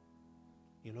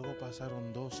 Y luego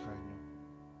pasaron 2 años.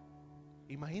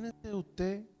 Imagínate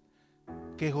usted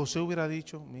que José hubiera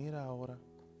dicho, mira ahora,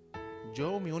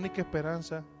 mi única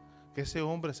esperanza, que ese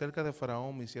hombre cerca de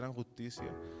Faraón me hicieran justicia.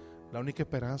 La única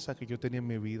esperanza que yo tenía en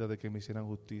mi vida de que me hicieran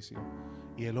justicia.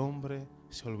 Y el hombre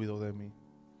se olvidó de mí.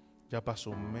 Ya pasó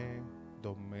 1 mes,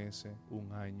 2 meses,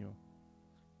 1 año.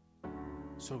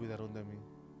 Se olvidaron de mí.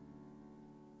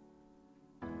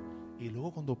 Y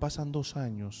luego cuando pasan 2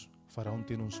 años, Faraón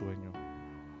tiene un sueño.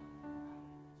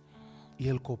 Y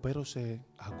el copero se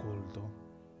acordó.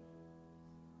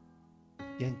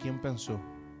 ¿Y en quién pensó?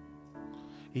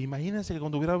 Imagínense que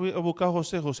cuando hubiera buscado a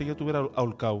José, José ya estuviera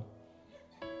ahorcado.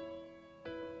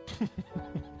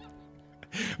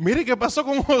 Mire qué pasó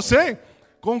con José.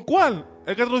 ¿Con cuál?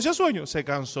 El que traducía sueños. Se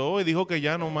cansó y dijo que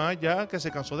ya no más, ya que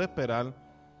se cansó de esperar,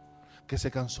 que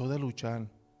se cansó de luchar,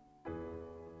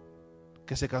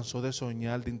 que se cansó de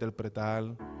soñar, de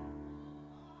interpretar.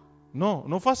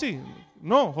 No fue así.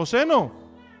 No, José no.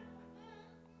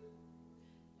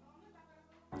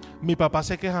 Mi papá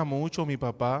se queja mucho, mi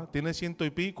papá tiene 100 y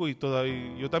pico y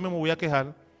todavía yo también me voy a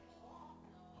quejar.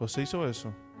 José hizo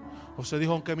eso. José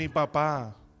dijo, aunque mi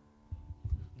papá,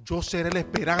 yo seré la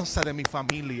esperanza de mi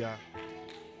familia.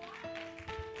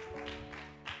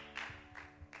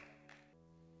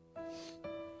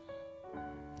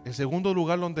 El segundo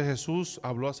lugar donde Jesús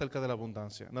habló acerca de la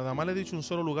abundancia. Nada más le he dicho un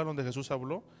solo lugar donde Jesús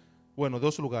habló. Bueno,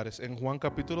 2 lugares. En Juan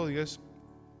capítulo 10,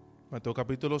 Mateo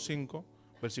capítulo 5,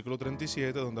 versículo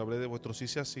 37, donde hablé de vuestro sí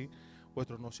sea sí,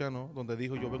 vuestro no sea no, donde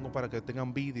dijo yo vengo para que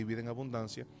tengan vida y vida en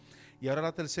abundancia. Y ahora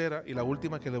la tercera y la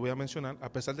última que le voy a mencionar,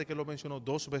 a pesar de que lo mencionó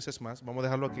 2 veces más, vamos a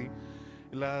dejarlo aquí.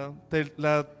 La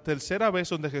tercera vez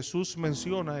donde Jesús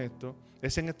menciona esto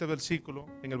es en este versículo,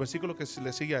 en el versículo que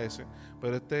le sigue a ese,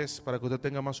 pero este es para que usted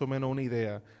tenga más o menos una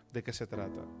idea de qué se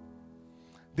trata.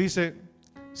 Dice,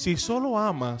 si solo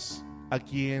amas a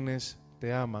quienes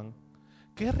te aman,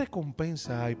 ¿qué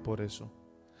recompensa hay por eso?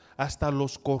 Hasta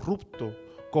los corruptos,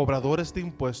 cobradores de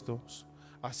impuestos,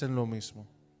 hacen lo mismo.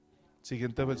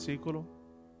 Siguiente versículo.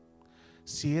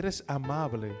 Si eres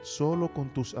amable solo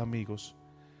con tus amigos,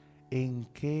 ¿en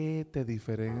qué te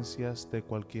diferencias de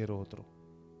cualquier otro?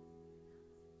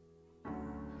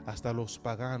 Hasta los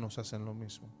paganos hacen lo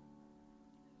mismo.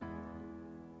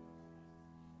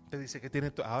 Te dice,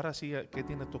 ahora sí, ¿qué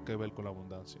tiene esto que ver con la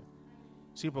abundancia?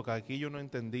 Sí, porque aquí yo no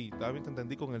entendí. Todavía te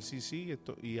entendí con el sí,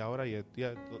 esto, y ahora y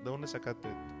esto. ¿De dónde sacaste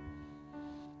esto?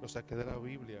 Lo saqué de la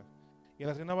Biblia. Y en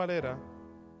la Reina Valera,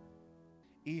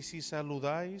 y si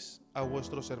saludáis a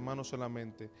vuestros hermanos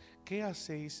solamente, ¿qué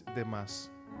hacéis de más?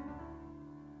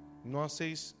 ¿No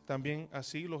hacéis también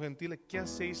así los gentiles? ¿Qué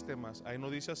hacéis de más? Ahí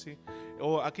no dice así.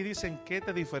 O aquí dicen, ¿qué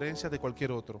te diferencia de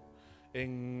cualquier otro?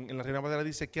 En la Reina Valera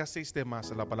dice, ¿qué hacéis de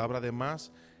más? La palabra de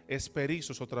más es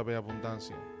perizos, otra vez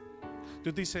abundancia.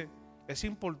 Entonces dice, es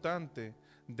importante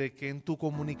de que en tu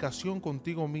comunicación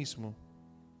contigo mismo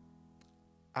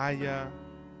haya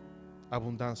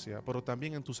abundancia, pero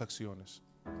también en tus acciones.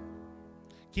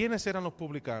 ¿Quiénes eran los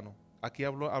publicanos? Aquí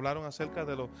hablaron acerca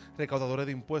de los recaudadores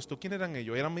de impuestos. ¿Quiénes eran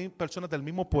ellos? Eran personas del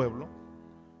mismo pueblo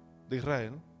de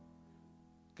Israel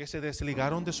que se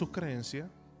desligaron de sus creencias.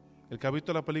 El que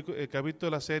ha visto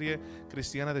la serie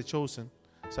cristiana de Chosen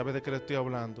sabe de qué le estoy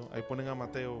hablando. Ahí ponen a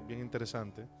Mateo, bien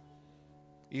interesante.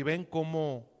 Y ven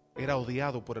cómo era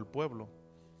odiado por el pueblo.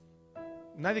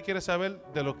 Nadie quiere saber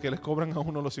de lo que les cobran a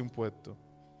uno los impuestos.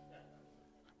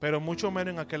 Pero mucho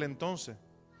menos en aquel entonces.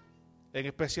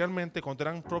 Especialmente cuando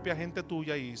eran propia gente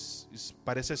tuya y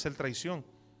parece ser traición.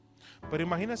 Pero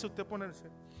imagínese usted ponerse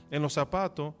en los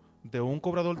zapatos de un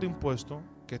cobrador de impuestos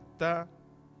que está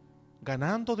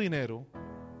ganando dinero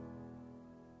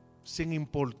sin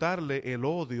importarle el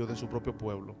odio de su propio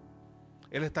pueblo.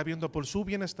 Él está viendo por su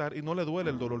bienestar y no le duele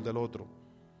el dolor del otro.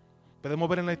 Podemos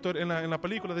ver en la historia, en la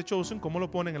película de Chosen, cómo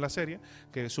lo ponen en la serie,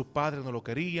 que sus padres no lo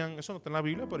querían. Eso no está en la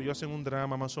Biblia, pero ellos hacen un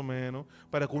drama más o menos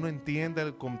para que uno entienda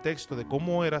el contexto de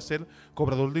cómo era ser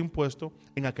cobrador de impuestos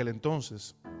en aquel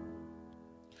entonces.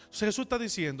 Entonces Jesús está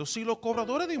diciendo, si los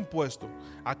cobradores de impuestos,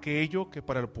 aquellos que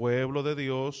para el pueblo de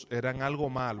Dios eran algo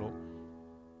malo,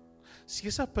 si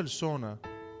esas personas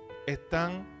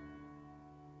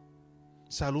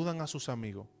saludan a sus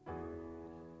amigos,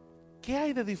 ¿qué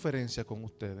hay de diferencia con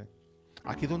ustedes?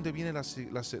 Aquí es donde viene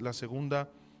la segunda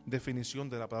definición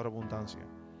de la palabra abundancia.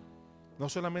 No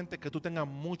solamente que tú tengas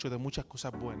mucho de muchas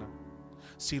cosas buenas,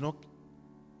 sino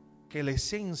que la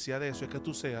esencia de eso es que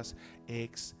tú seas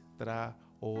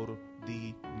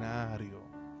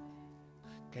extraordinario.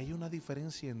 Que hay una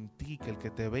diferencia en ti, que el que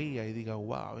te vea y diga,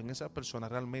 wow, en esa persona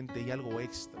realmente hay algo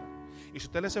extra. Y si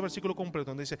usted lee ese versículo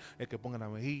completo donde dice, el que ponga la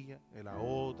mejilla, la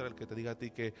otra, el que te diga a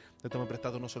ti que te tome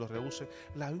prestado no se lo rehúse,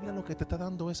 la Biblia lo que te está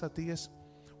dando a ti es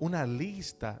una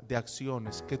lista de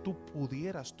acciones que tú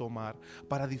pudieras tomar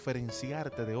para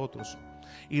diferenciarte de otros.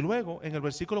 Y luego en el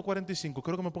versículo 45,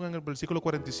 creo que me pongan el versículo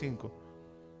 45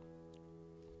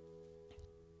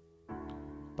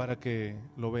 para que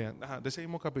lo vean. De ese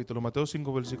mismo capítulo, Mateo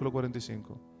 5, versículo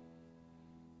 45.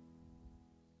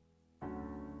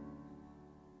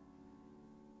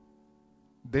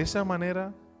 De esa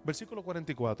manera, versículo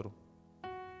 44,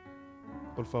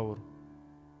 por favor.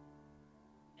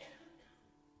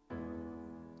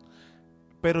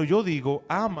 Pero yo digo,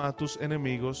 ama a tus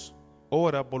enemigos,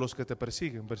 ora por los que te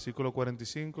persiguen. Versículo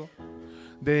 45.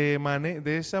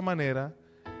 De esa manera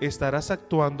estarás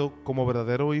actuando como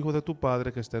verdadero hijo de tu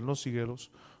Padre que está en los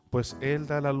cielos, pues Él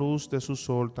da la luz de su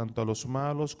sol tanto a los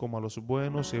malos como a los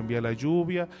buenos y envía la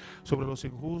lluvia sobre los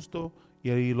injustos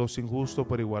y los injustos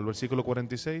por igual. Versículo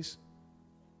 46.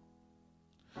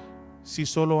 Si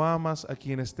solo amas a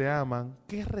quienes te aman,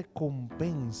 ¿qué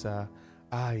recompensa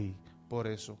hay por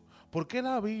eso? ¿Por qué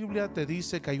la Biblia te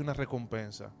dice que hay una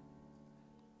recompensa?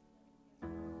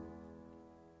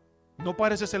 No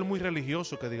parece ser muy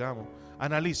religioso que digamos.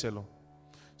 Analícelo.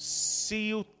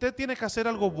 Si usted tiene que hacer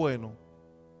algo bueno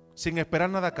sin esperar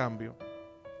nada a cambio,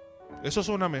 eso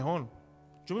suena mejor.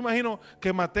 Yo me imagino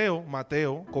que Mateo,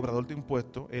 cobrador de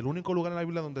impuestos, el único lugar en la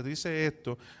Biblia donde dice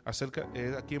esto acerca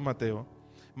es aquí en Mateo.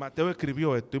 Mateo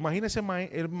escribió esto. Imagínese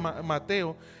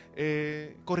Mateo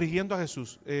corrigiendo a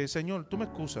Jesús. Señor, tú me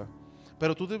excusas,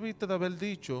 pero tú debiste de haber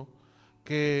dicho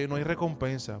que no hay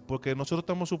recompensa, porque nosotros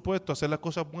estamos supuestos a hacer las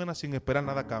cosas buenas sin esperar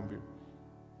nada a cambio.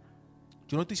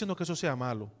 Yo no estoy diciendo que eso sea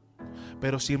malo,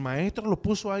 pero si el maestro lo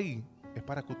puso ahí, es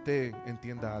para que usted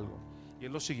entienda algo. Y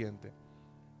es lo siguiente.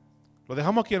 ¿Lo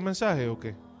dejamos aquí el mensaje o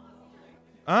qué?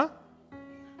 ¿Ah?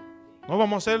 No,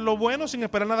 vamos a hacer lo bueno sin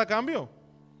esperar nada a cambio,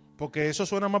 porque eso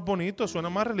suena más bonito, suena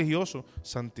más religioso.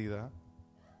 Santidad.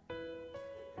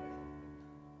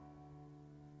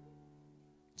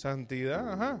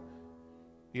 Santidad, ajá.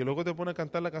 Y luego te pone a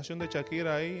cantar la canción de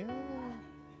Shakira ahí.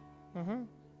 Ajá.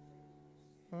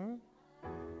 Ajá.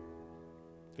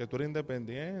 Que tú eres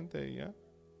independiente y ya.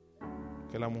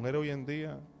 Que las mujeres hoy en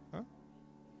día, ¿ah?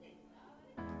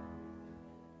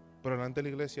 Pero delante de la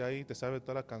iglesia ahí te sabe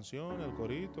todas las canciones, el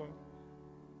corito.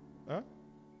 ¿Ah?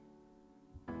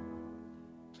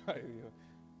 Ay, Dios.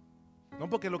 No,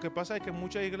 porque lo que pasa es que en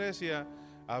muchas iglesias,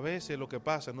 a veces lo que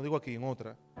pasa, no digo aquí, en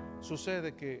otras,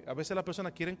 sucede que a veces las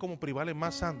personas quieren como privarle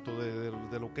más santo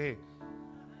de lo que es.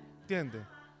 ¿Entiendes?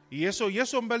 Y eso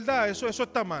en verdad, eso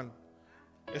está mal.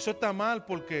 Eso está mal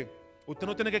porque usted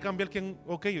no tiene que cambiar quien,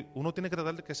 ok, uno tiene que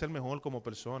tratar de que ser mejor como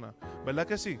persona. ¿Verdad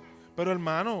que sí? Pero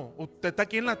hermano, usted está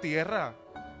aquí en la tierra.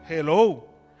 Hello.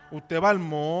 Usted va al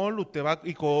mall, usted va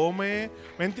y come.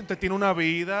 ¿Me entiende? Usted tiene una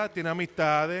vida, tiene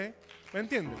amistades. ¿Me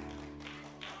entiende?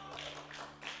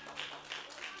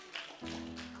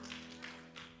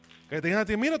 Que te digan a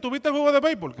ti, mira, ¿tú viste el juego de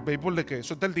béisbol? ¿Béisbol de qué?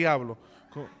 Eso es del diablo.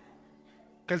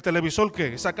 ¿Que el televisor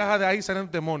qué? Esa caja de ahí sale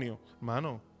el demonio.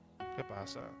 Hermano, ¿qué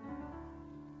pasa?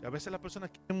 Y a veces las personas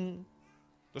quieren...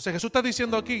 Entonces Jesús está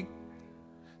diciendo aquí,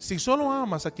 si solo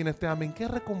amas a quienes te amen, ¿qué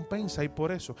recompensa hay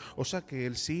por eso? O sea que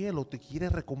el cielo te quiere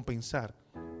recompensar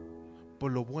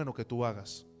por lo bueno que tú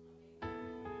hagas.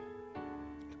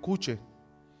 Escuche,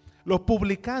 los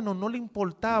publicanos no le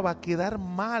importaba quedar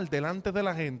mal delante de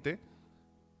la gente,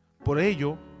 por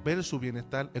ello ver su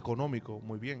bienestar económico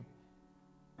muy bien.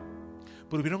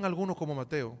 Pero hubieron algunos como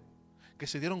Mateo que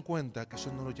se dieron cuenta que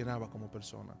eso no lo llenaba como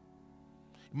persona.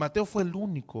 Mateo fue el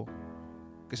único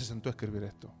que se sentó a escribir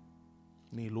esto.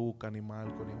 Ni Lucas, ni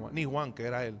Marco, ni Juan, que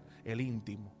era el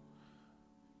íntimo.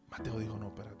 Mateo dijo, no,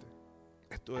 espérate,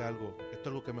 esto es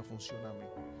algo que me funciona a mí.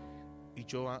 Y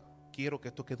yo quiero que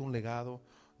esto quede un legado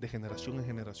de generación en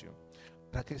generación.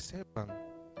 Para que sepan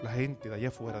la gente de allá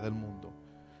afuera del mundo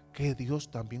que Dios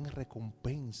también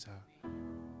recompensa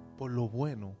por lo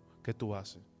bueno que tú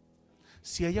haces.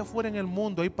 Si allá afuera en el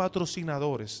mundo hay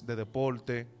patrocinadores de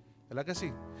deporte, ¿verdad que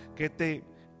sí? Que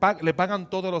le pagan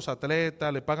todos los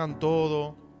atletas, le pagan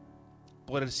todo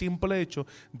por el simple hecho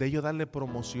de ellos darle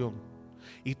promoción.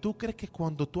 Y tú crees que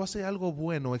cuando tú haces algo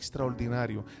bueno,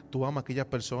 extraordinario, tú amas a aquella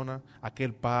persona,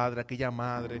 aquel padre, aquella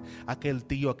madre, aquel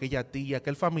tío, aquella tía,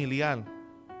 aquel familiar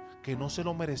que no se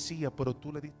lo merecía, pero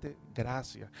tú le diste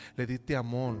gracias, le diste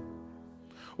amor.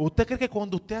 ¿Usted cree que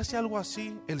cuando usted hace algo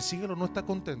así, el cielo no está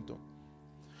contento?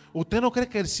 ¿Usted no cree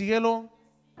que el cielo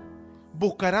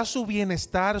buscará su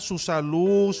bienestar, su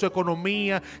salud, su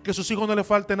economía, que a sus hijos no le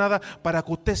falte nada, para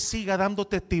que usted siga dando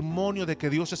testimonio de que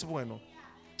Dios es bueno?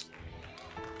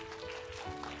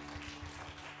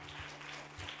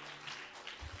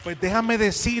 Pues déjame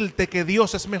decirte que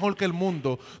Dios es mejor que el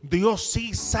mundo. Dios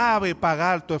sí sabe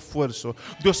pagar tu esfuerzo.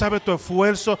 Dios sabe tu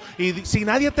esfuerzo, y si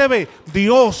nadie te ve,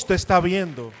 Dios te está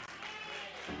viendo.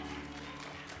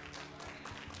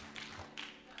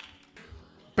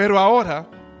 Pero ahora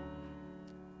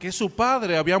que su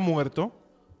padre había muerto,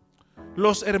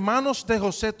 los hermanos de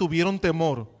José tuvieron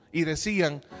temor y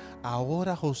decían,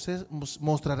 ahora José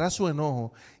mostrará su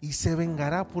enojo y se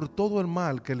vengará por todo el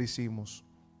mal que le hicimos.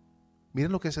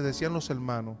 Miren lo que se decían los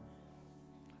hermanos.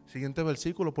 Siguiente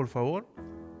versículo, por favor.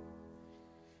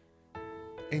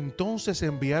 Entonces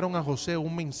enviaron a José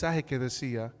un mensaje que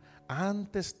decía,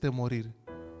 antes de morir,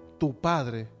 tu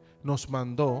padre nos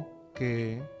mandó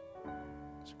que,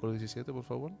 versículo 17, por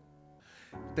favor,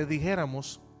 te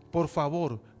dijéramos, por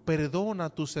favor, perdona a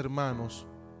tus hermanos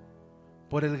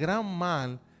por el gran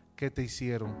mal que te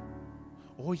hicieron.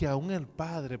 Oye, aún el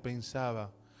padre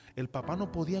pensaba, el papá no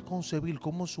podía concebir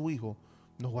cómo su hijo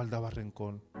no guardaba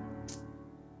rencor.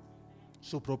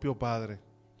 Su propio padre.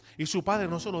 Y su padre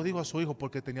no se lo dijo a su hijo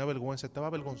porque tenía vergüenza, estaba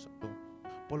avergonzado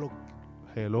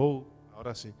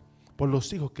ahora sí, por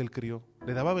los hijos que él crió.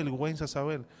 Le daba vergüenza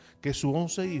saber que sus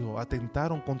 11 hijos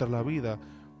atentaron contra la vida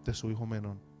de su hijo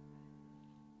menor.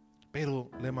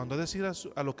 Pero le mandó a decir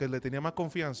a los que le tenía más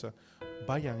confianza,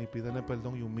 vayan y pídanle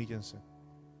perdón y humíllense.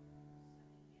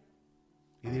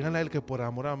 Y díganle a él que por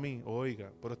amor a mí,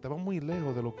 oiga, pero estaba muy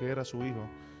lejos de lo que era su hijo.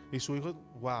 Y su hijo,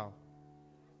 wow.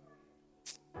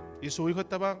 Y su hijo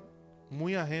estaba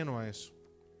muy ajeno a eso.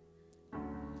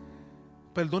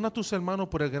 Perdona a tus hermanos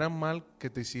por el gran mal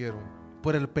que te hicieron,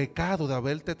 por el pecado de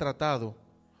haberte tratado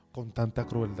con tanta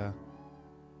crueldad.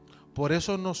 Por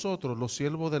eso nosotros, los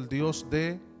siervos del Dios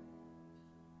de...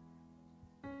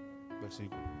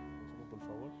 Versículo, por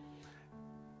favor.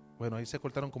 Bueno, ahí se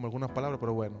cortaron como algunas palabras,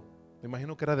 pero bueno. Me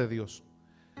imagino que era de Dios.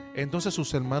 Entonces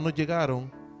sus hermanos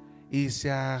llegaron y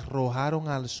se arrojaron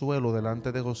al suelo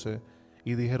delante de José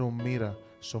y dijeron, mira,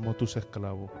 somos tus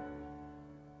esclavos.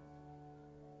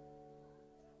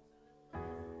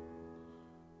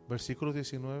 Versículo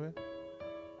 19.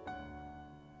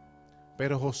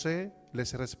 Pero José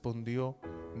les respondió,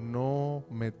 no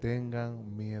me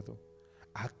tengan miedo.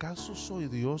 ¿acaso soy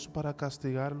Dios para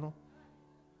castigarlo?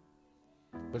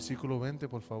 Versículo 20,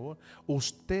 por favor.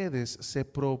 Ustedes se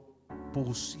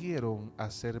propusieron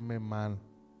hacerme mal,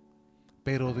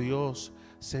 pero Dios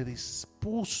se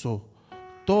dispuso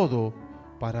todo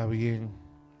para bien.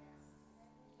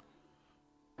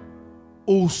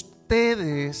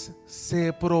 Ustedes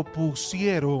se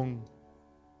propusieron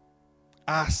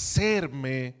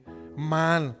hacerme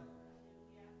mal,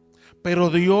 pero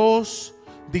Dios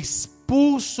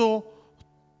dispuso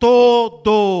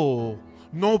todo,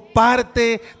 no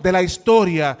parte de la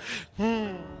historia.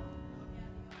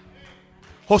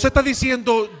 José está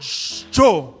diciendo,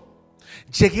 yo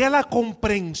llegué a la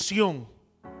comprensión,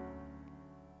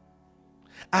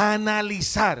 a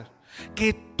analizar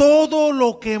que todo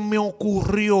lo que me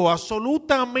ocurrió,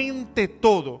 absolutamente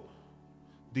todo,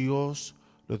 Dios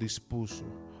lo dispuso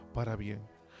para bien.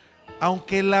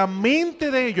 Aunque la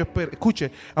mente de ellos,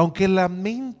 escuche, aunque la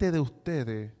mente de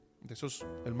ustedes, de esos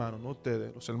hermanos, no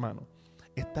ustedes, los hermanos,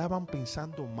 estaban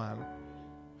pensando mal,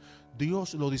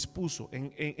 Dios lo dispuso.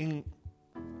 En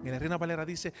la Reina Valera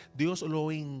dice, Dios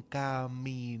lo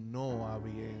encaminó a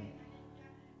bien.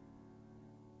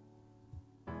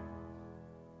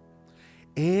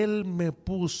 Él me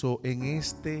puso en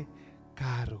este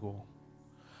cargo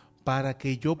para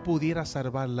que yo pudiera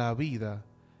salvar la vida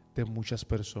de muchas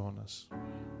personas.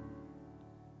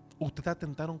 Ustedes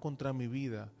atentaron contra mi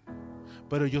vida,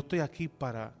 pero yo estoy aquí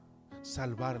para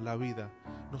salvar la vida,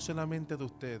 no solamente de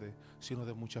ustedes, sino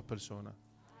de muchas personas.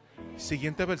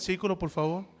 Siguiente versículo, por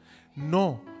favor.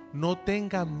 No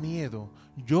tengan miedo.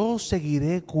 Yo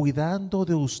seguiré cuidando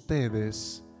de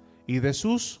ustedes y de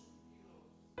sus.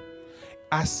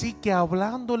 Así que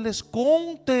hablándoles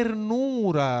con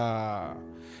ternura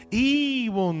y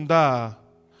bondad.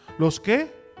 ¿Los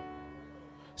qué?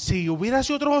 Si hubiera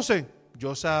sido otro José,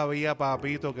 yo sabía,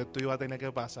 papito, que esto iba a tener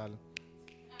que pasar.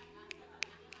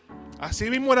 Así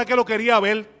mismo era que lo quería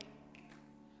ver.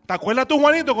 ¿Te acuerdas tú,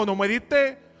 Juanito, cuando me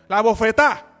diste la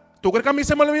bofetada? ¿Tú crees que a mí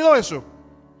se me olvidó eso?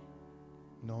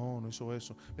 No hizo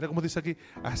eso. Mira cómo dice aquí.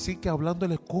 Así que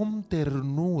hablándoles con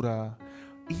ternura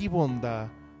y bondad.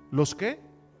 ¿Los qué?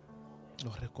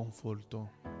 Los reconfortó.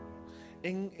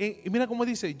 Y mira cómo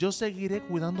dice, yo seguiré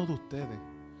cuidando de ustedes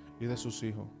y de sus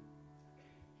hijos.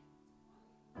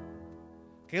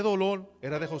 Qué dolor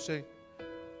era de José.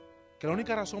 Que la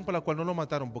única razón por la cual no lo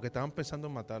mataron, porque estaban pensando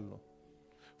en matarlo,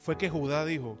 fue que Judá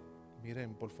dijo,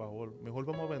 miren, por favor, mejor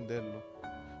vamos a venderlo,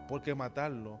 porque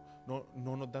matarlo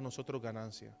no nos da a nosotros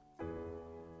ganancia.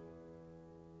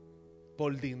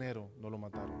 Por dinero no lo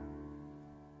mataron.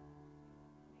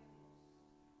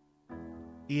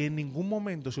 Y en ningún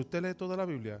momento, si usted lee toda la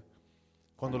Biblia,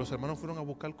 cuando los hermanos fueron a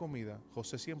buscar comida,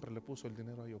 José siempre le puso el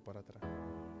dinero a ellos para atrás.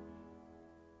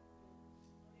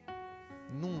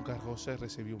 Nunca José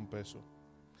recibió un peso.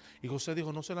 Y José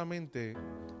dijo, no solamente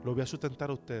lo voy a sustentar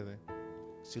a ustedes,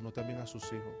 sino también a sus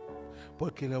hijos.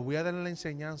 Porque le voy a dar la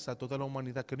enseñanza a toda la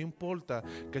humanidad, que no importa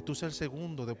que tú seas el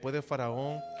segundo después de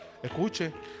Faraón.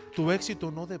 Escuche, tu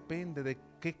éxito no depende de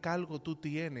qué cargo tú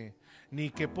tienes, ni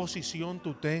qué posición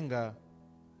tú tengas,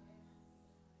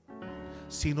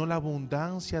 sino la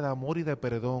abundancia de amor y de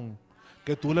perdón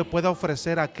que tú le puedas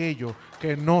ofrecer a aquellos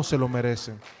que no se lo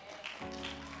merecen.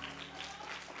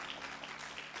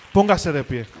 Póngase de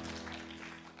pie.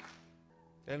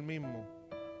 Él mismo.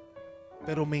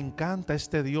 Pero me encanta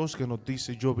este Dios que nos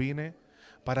dice, yo vine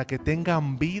para que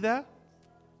tengan vida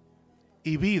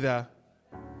y vida,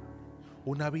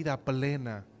 una vida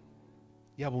plena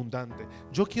y abundante.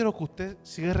 Yo quiero que usted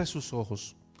cierre sus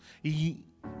ojos y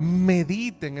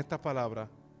medite en esta palabra.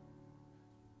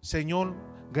 Señor,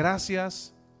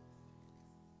 gracias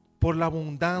por la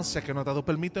abundancia que nos has dado.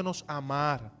 Permítenos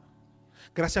amar.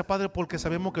 Gracias, Padre, porque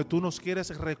sabemos que tú nos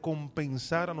quieres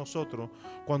recompensar a nosotros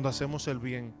cuando hacemos el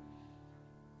bien.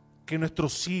 Que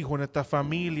nuestros hijos, nuestra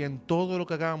familia, en todo lo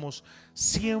que hagamos,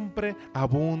 siempre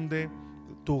abunde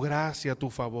tu gracia, tu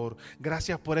favor.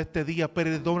 Gracias por este día.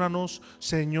 Perdónanos,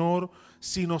 Señor,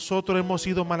 si nosotros hemos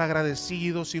sido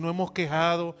malagradecidos, si no hemos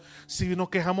quejado, si nos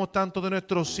quejamos tanto de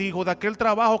nuestros hijos, de aquel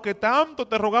trabajo que tanto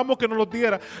te rogamos que nos lo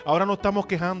diera. Ahora nos estamos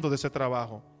quejando de ese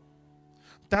trabajo.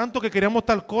 Tanto que queríamos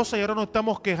tal cosa y ahora nos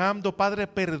estamos quejando. Padre,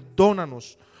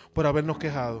 perdónanos por habernos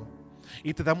quejado.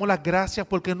 Y te damos las gracias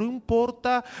porque no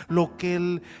importa lo que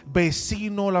el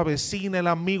vecino, la vecina, el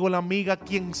amigo, la amiga,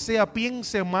 quien sea,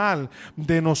 piense mal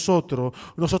de nosotros.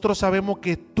 Nosotros sabemos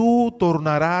que tú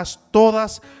tornarás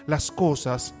todas las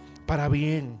cosas para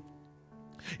bien.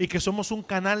 Y que somos un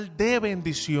canal de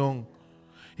bendición.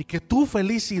 Y que tu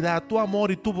felicidad, tu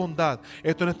amor y tu bondad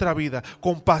esté en nuestra vida.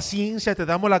 Con paciencia te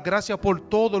damos las gracias por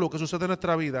todo lo que sucede en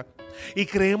nuestra vida. Y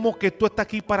creemos que tú estás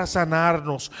aquí para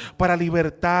sanarnos, para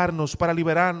libertarnos, para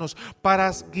liberarnos,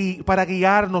 para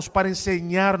guiarnos, para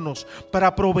enseñarnos,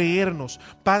 para proveernos.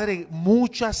 Padre,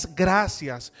 muchas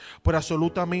gracias por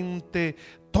absolutamente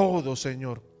todo,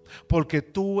 Señor. Porque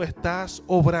tú estás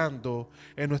obrando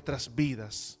en nuestras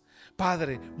vidas.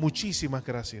 Padre, muchísimas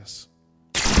gracias.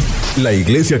 La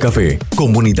Iglesia Café,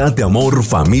 comunidad de amor,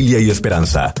 familia y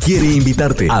esperanza, quiere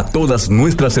invitarte a todas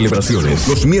nuestras celebraciones.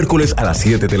 Los miércoles a las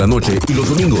 7 de la noche y los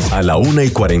domingos a la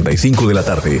 1:45 de la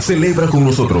tarde. Celebra con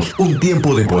nosotros un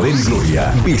tiempo de poder y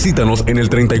gloria. Visítanos en el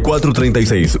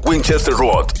 3436 Winchester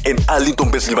Road, en Arlington,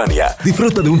 Pensilvania.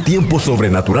 Disfruta de un tiempo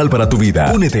sobrenatural para tu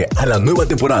vida. Únete a la nueva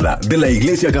temporada de la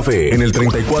Iglesia Café en el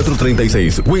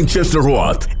 3436 Winchester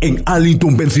Road, en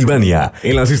Arlington, Pensilvania,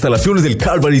 en las instalaciones del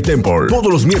Calvary Temple. Todos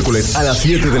los miércoles a las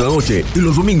 7 de la noche y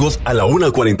los domingos a la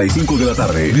 1:45 de la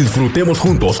tarde. Disfrutemos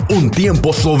juntos un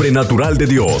tiempo sobrenatural de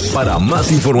Dios. Para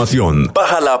más información,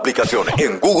 baja la aplicación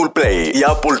en Google Play y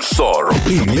Apple Store.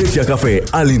 Iglesia Café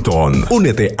Arlington.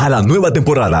 Únete a la nueva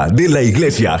temporada de la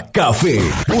Iglesia Café.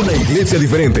 Una iglesia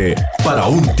diferente para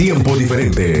un tiempo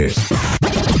diferente.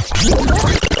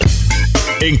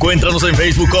 Encuéntranos en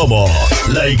Facebook como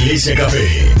La Iglesia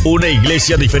Café. Una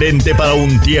iglesia diferente para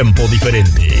un tiempo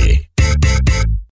diferente.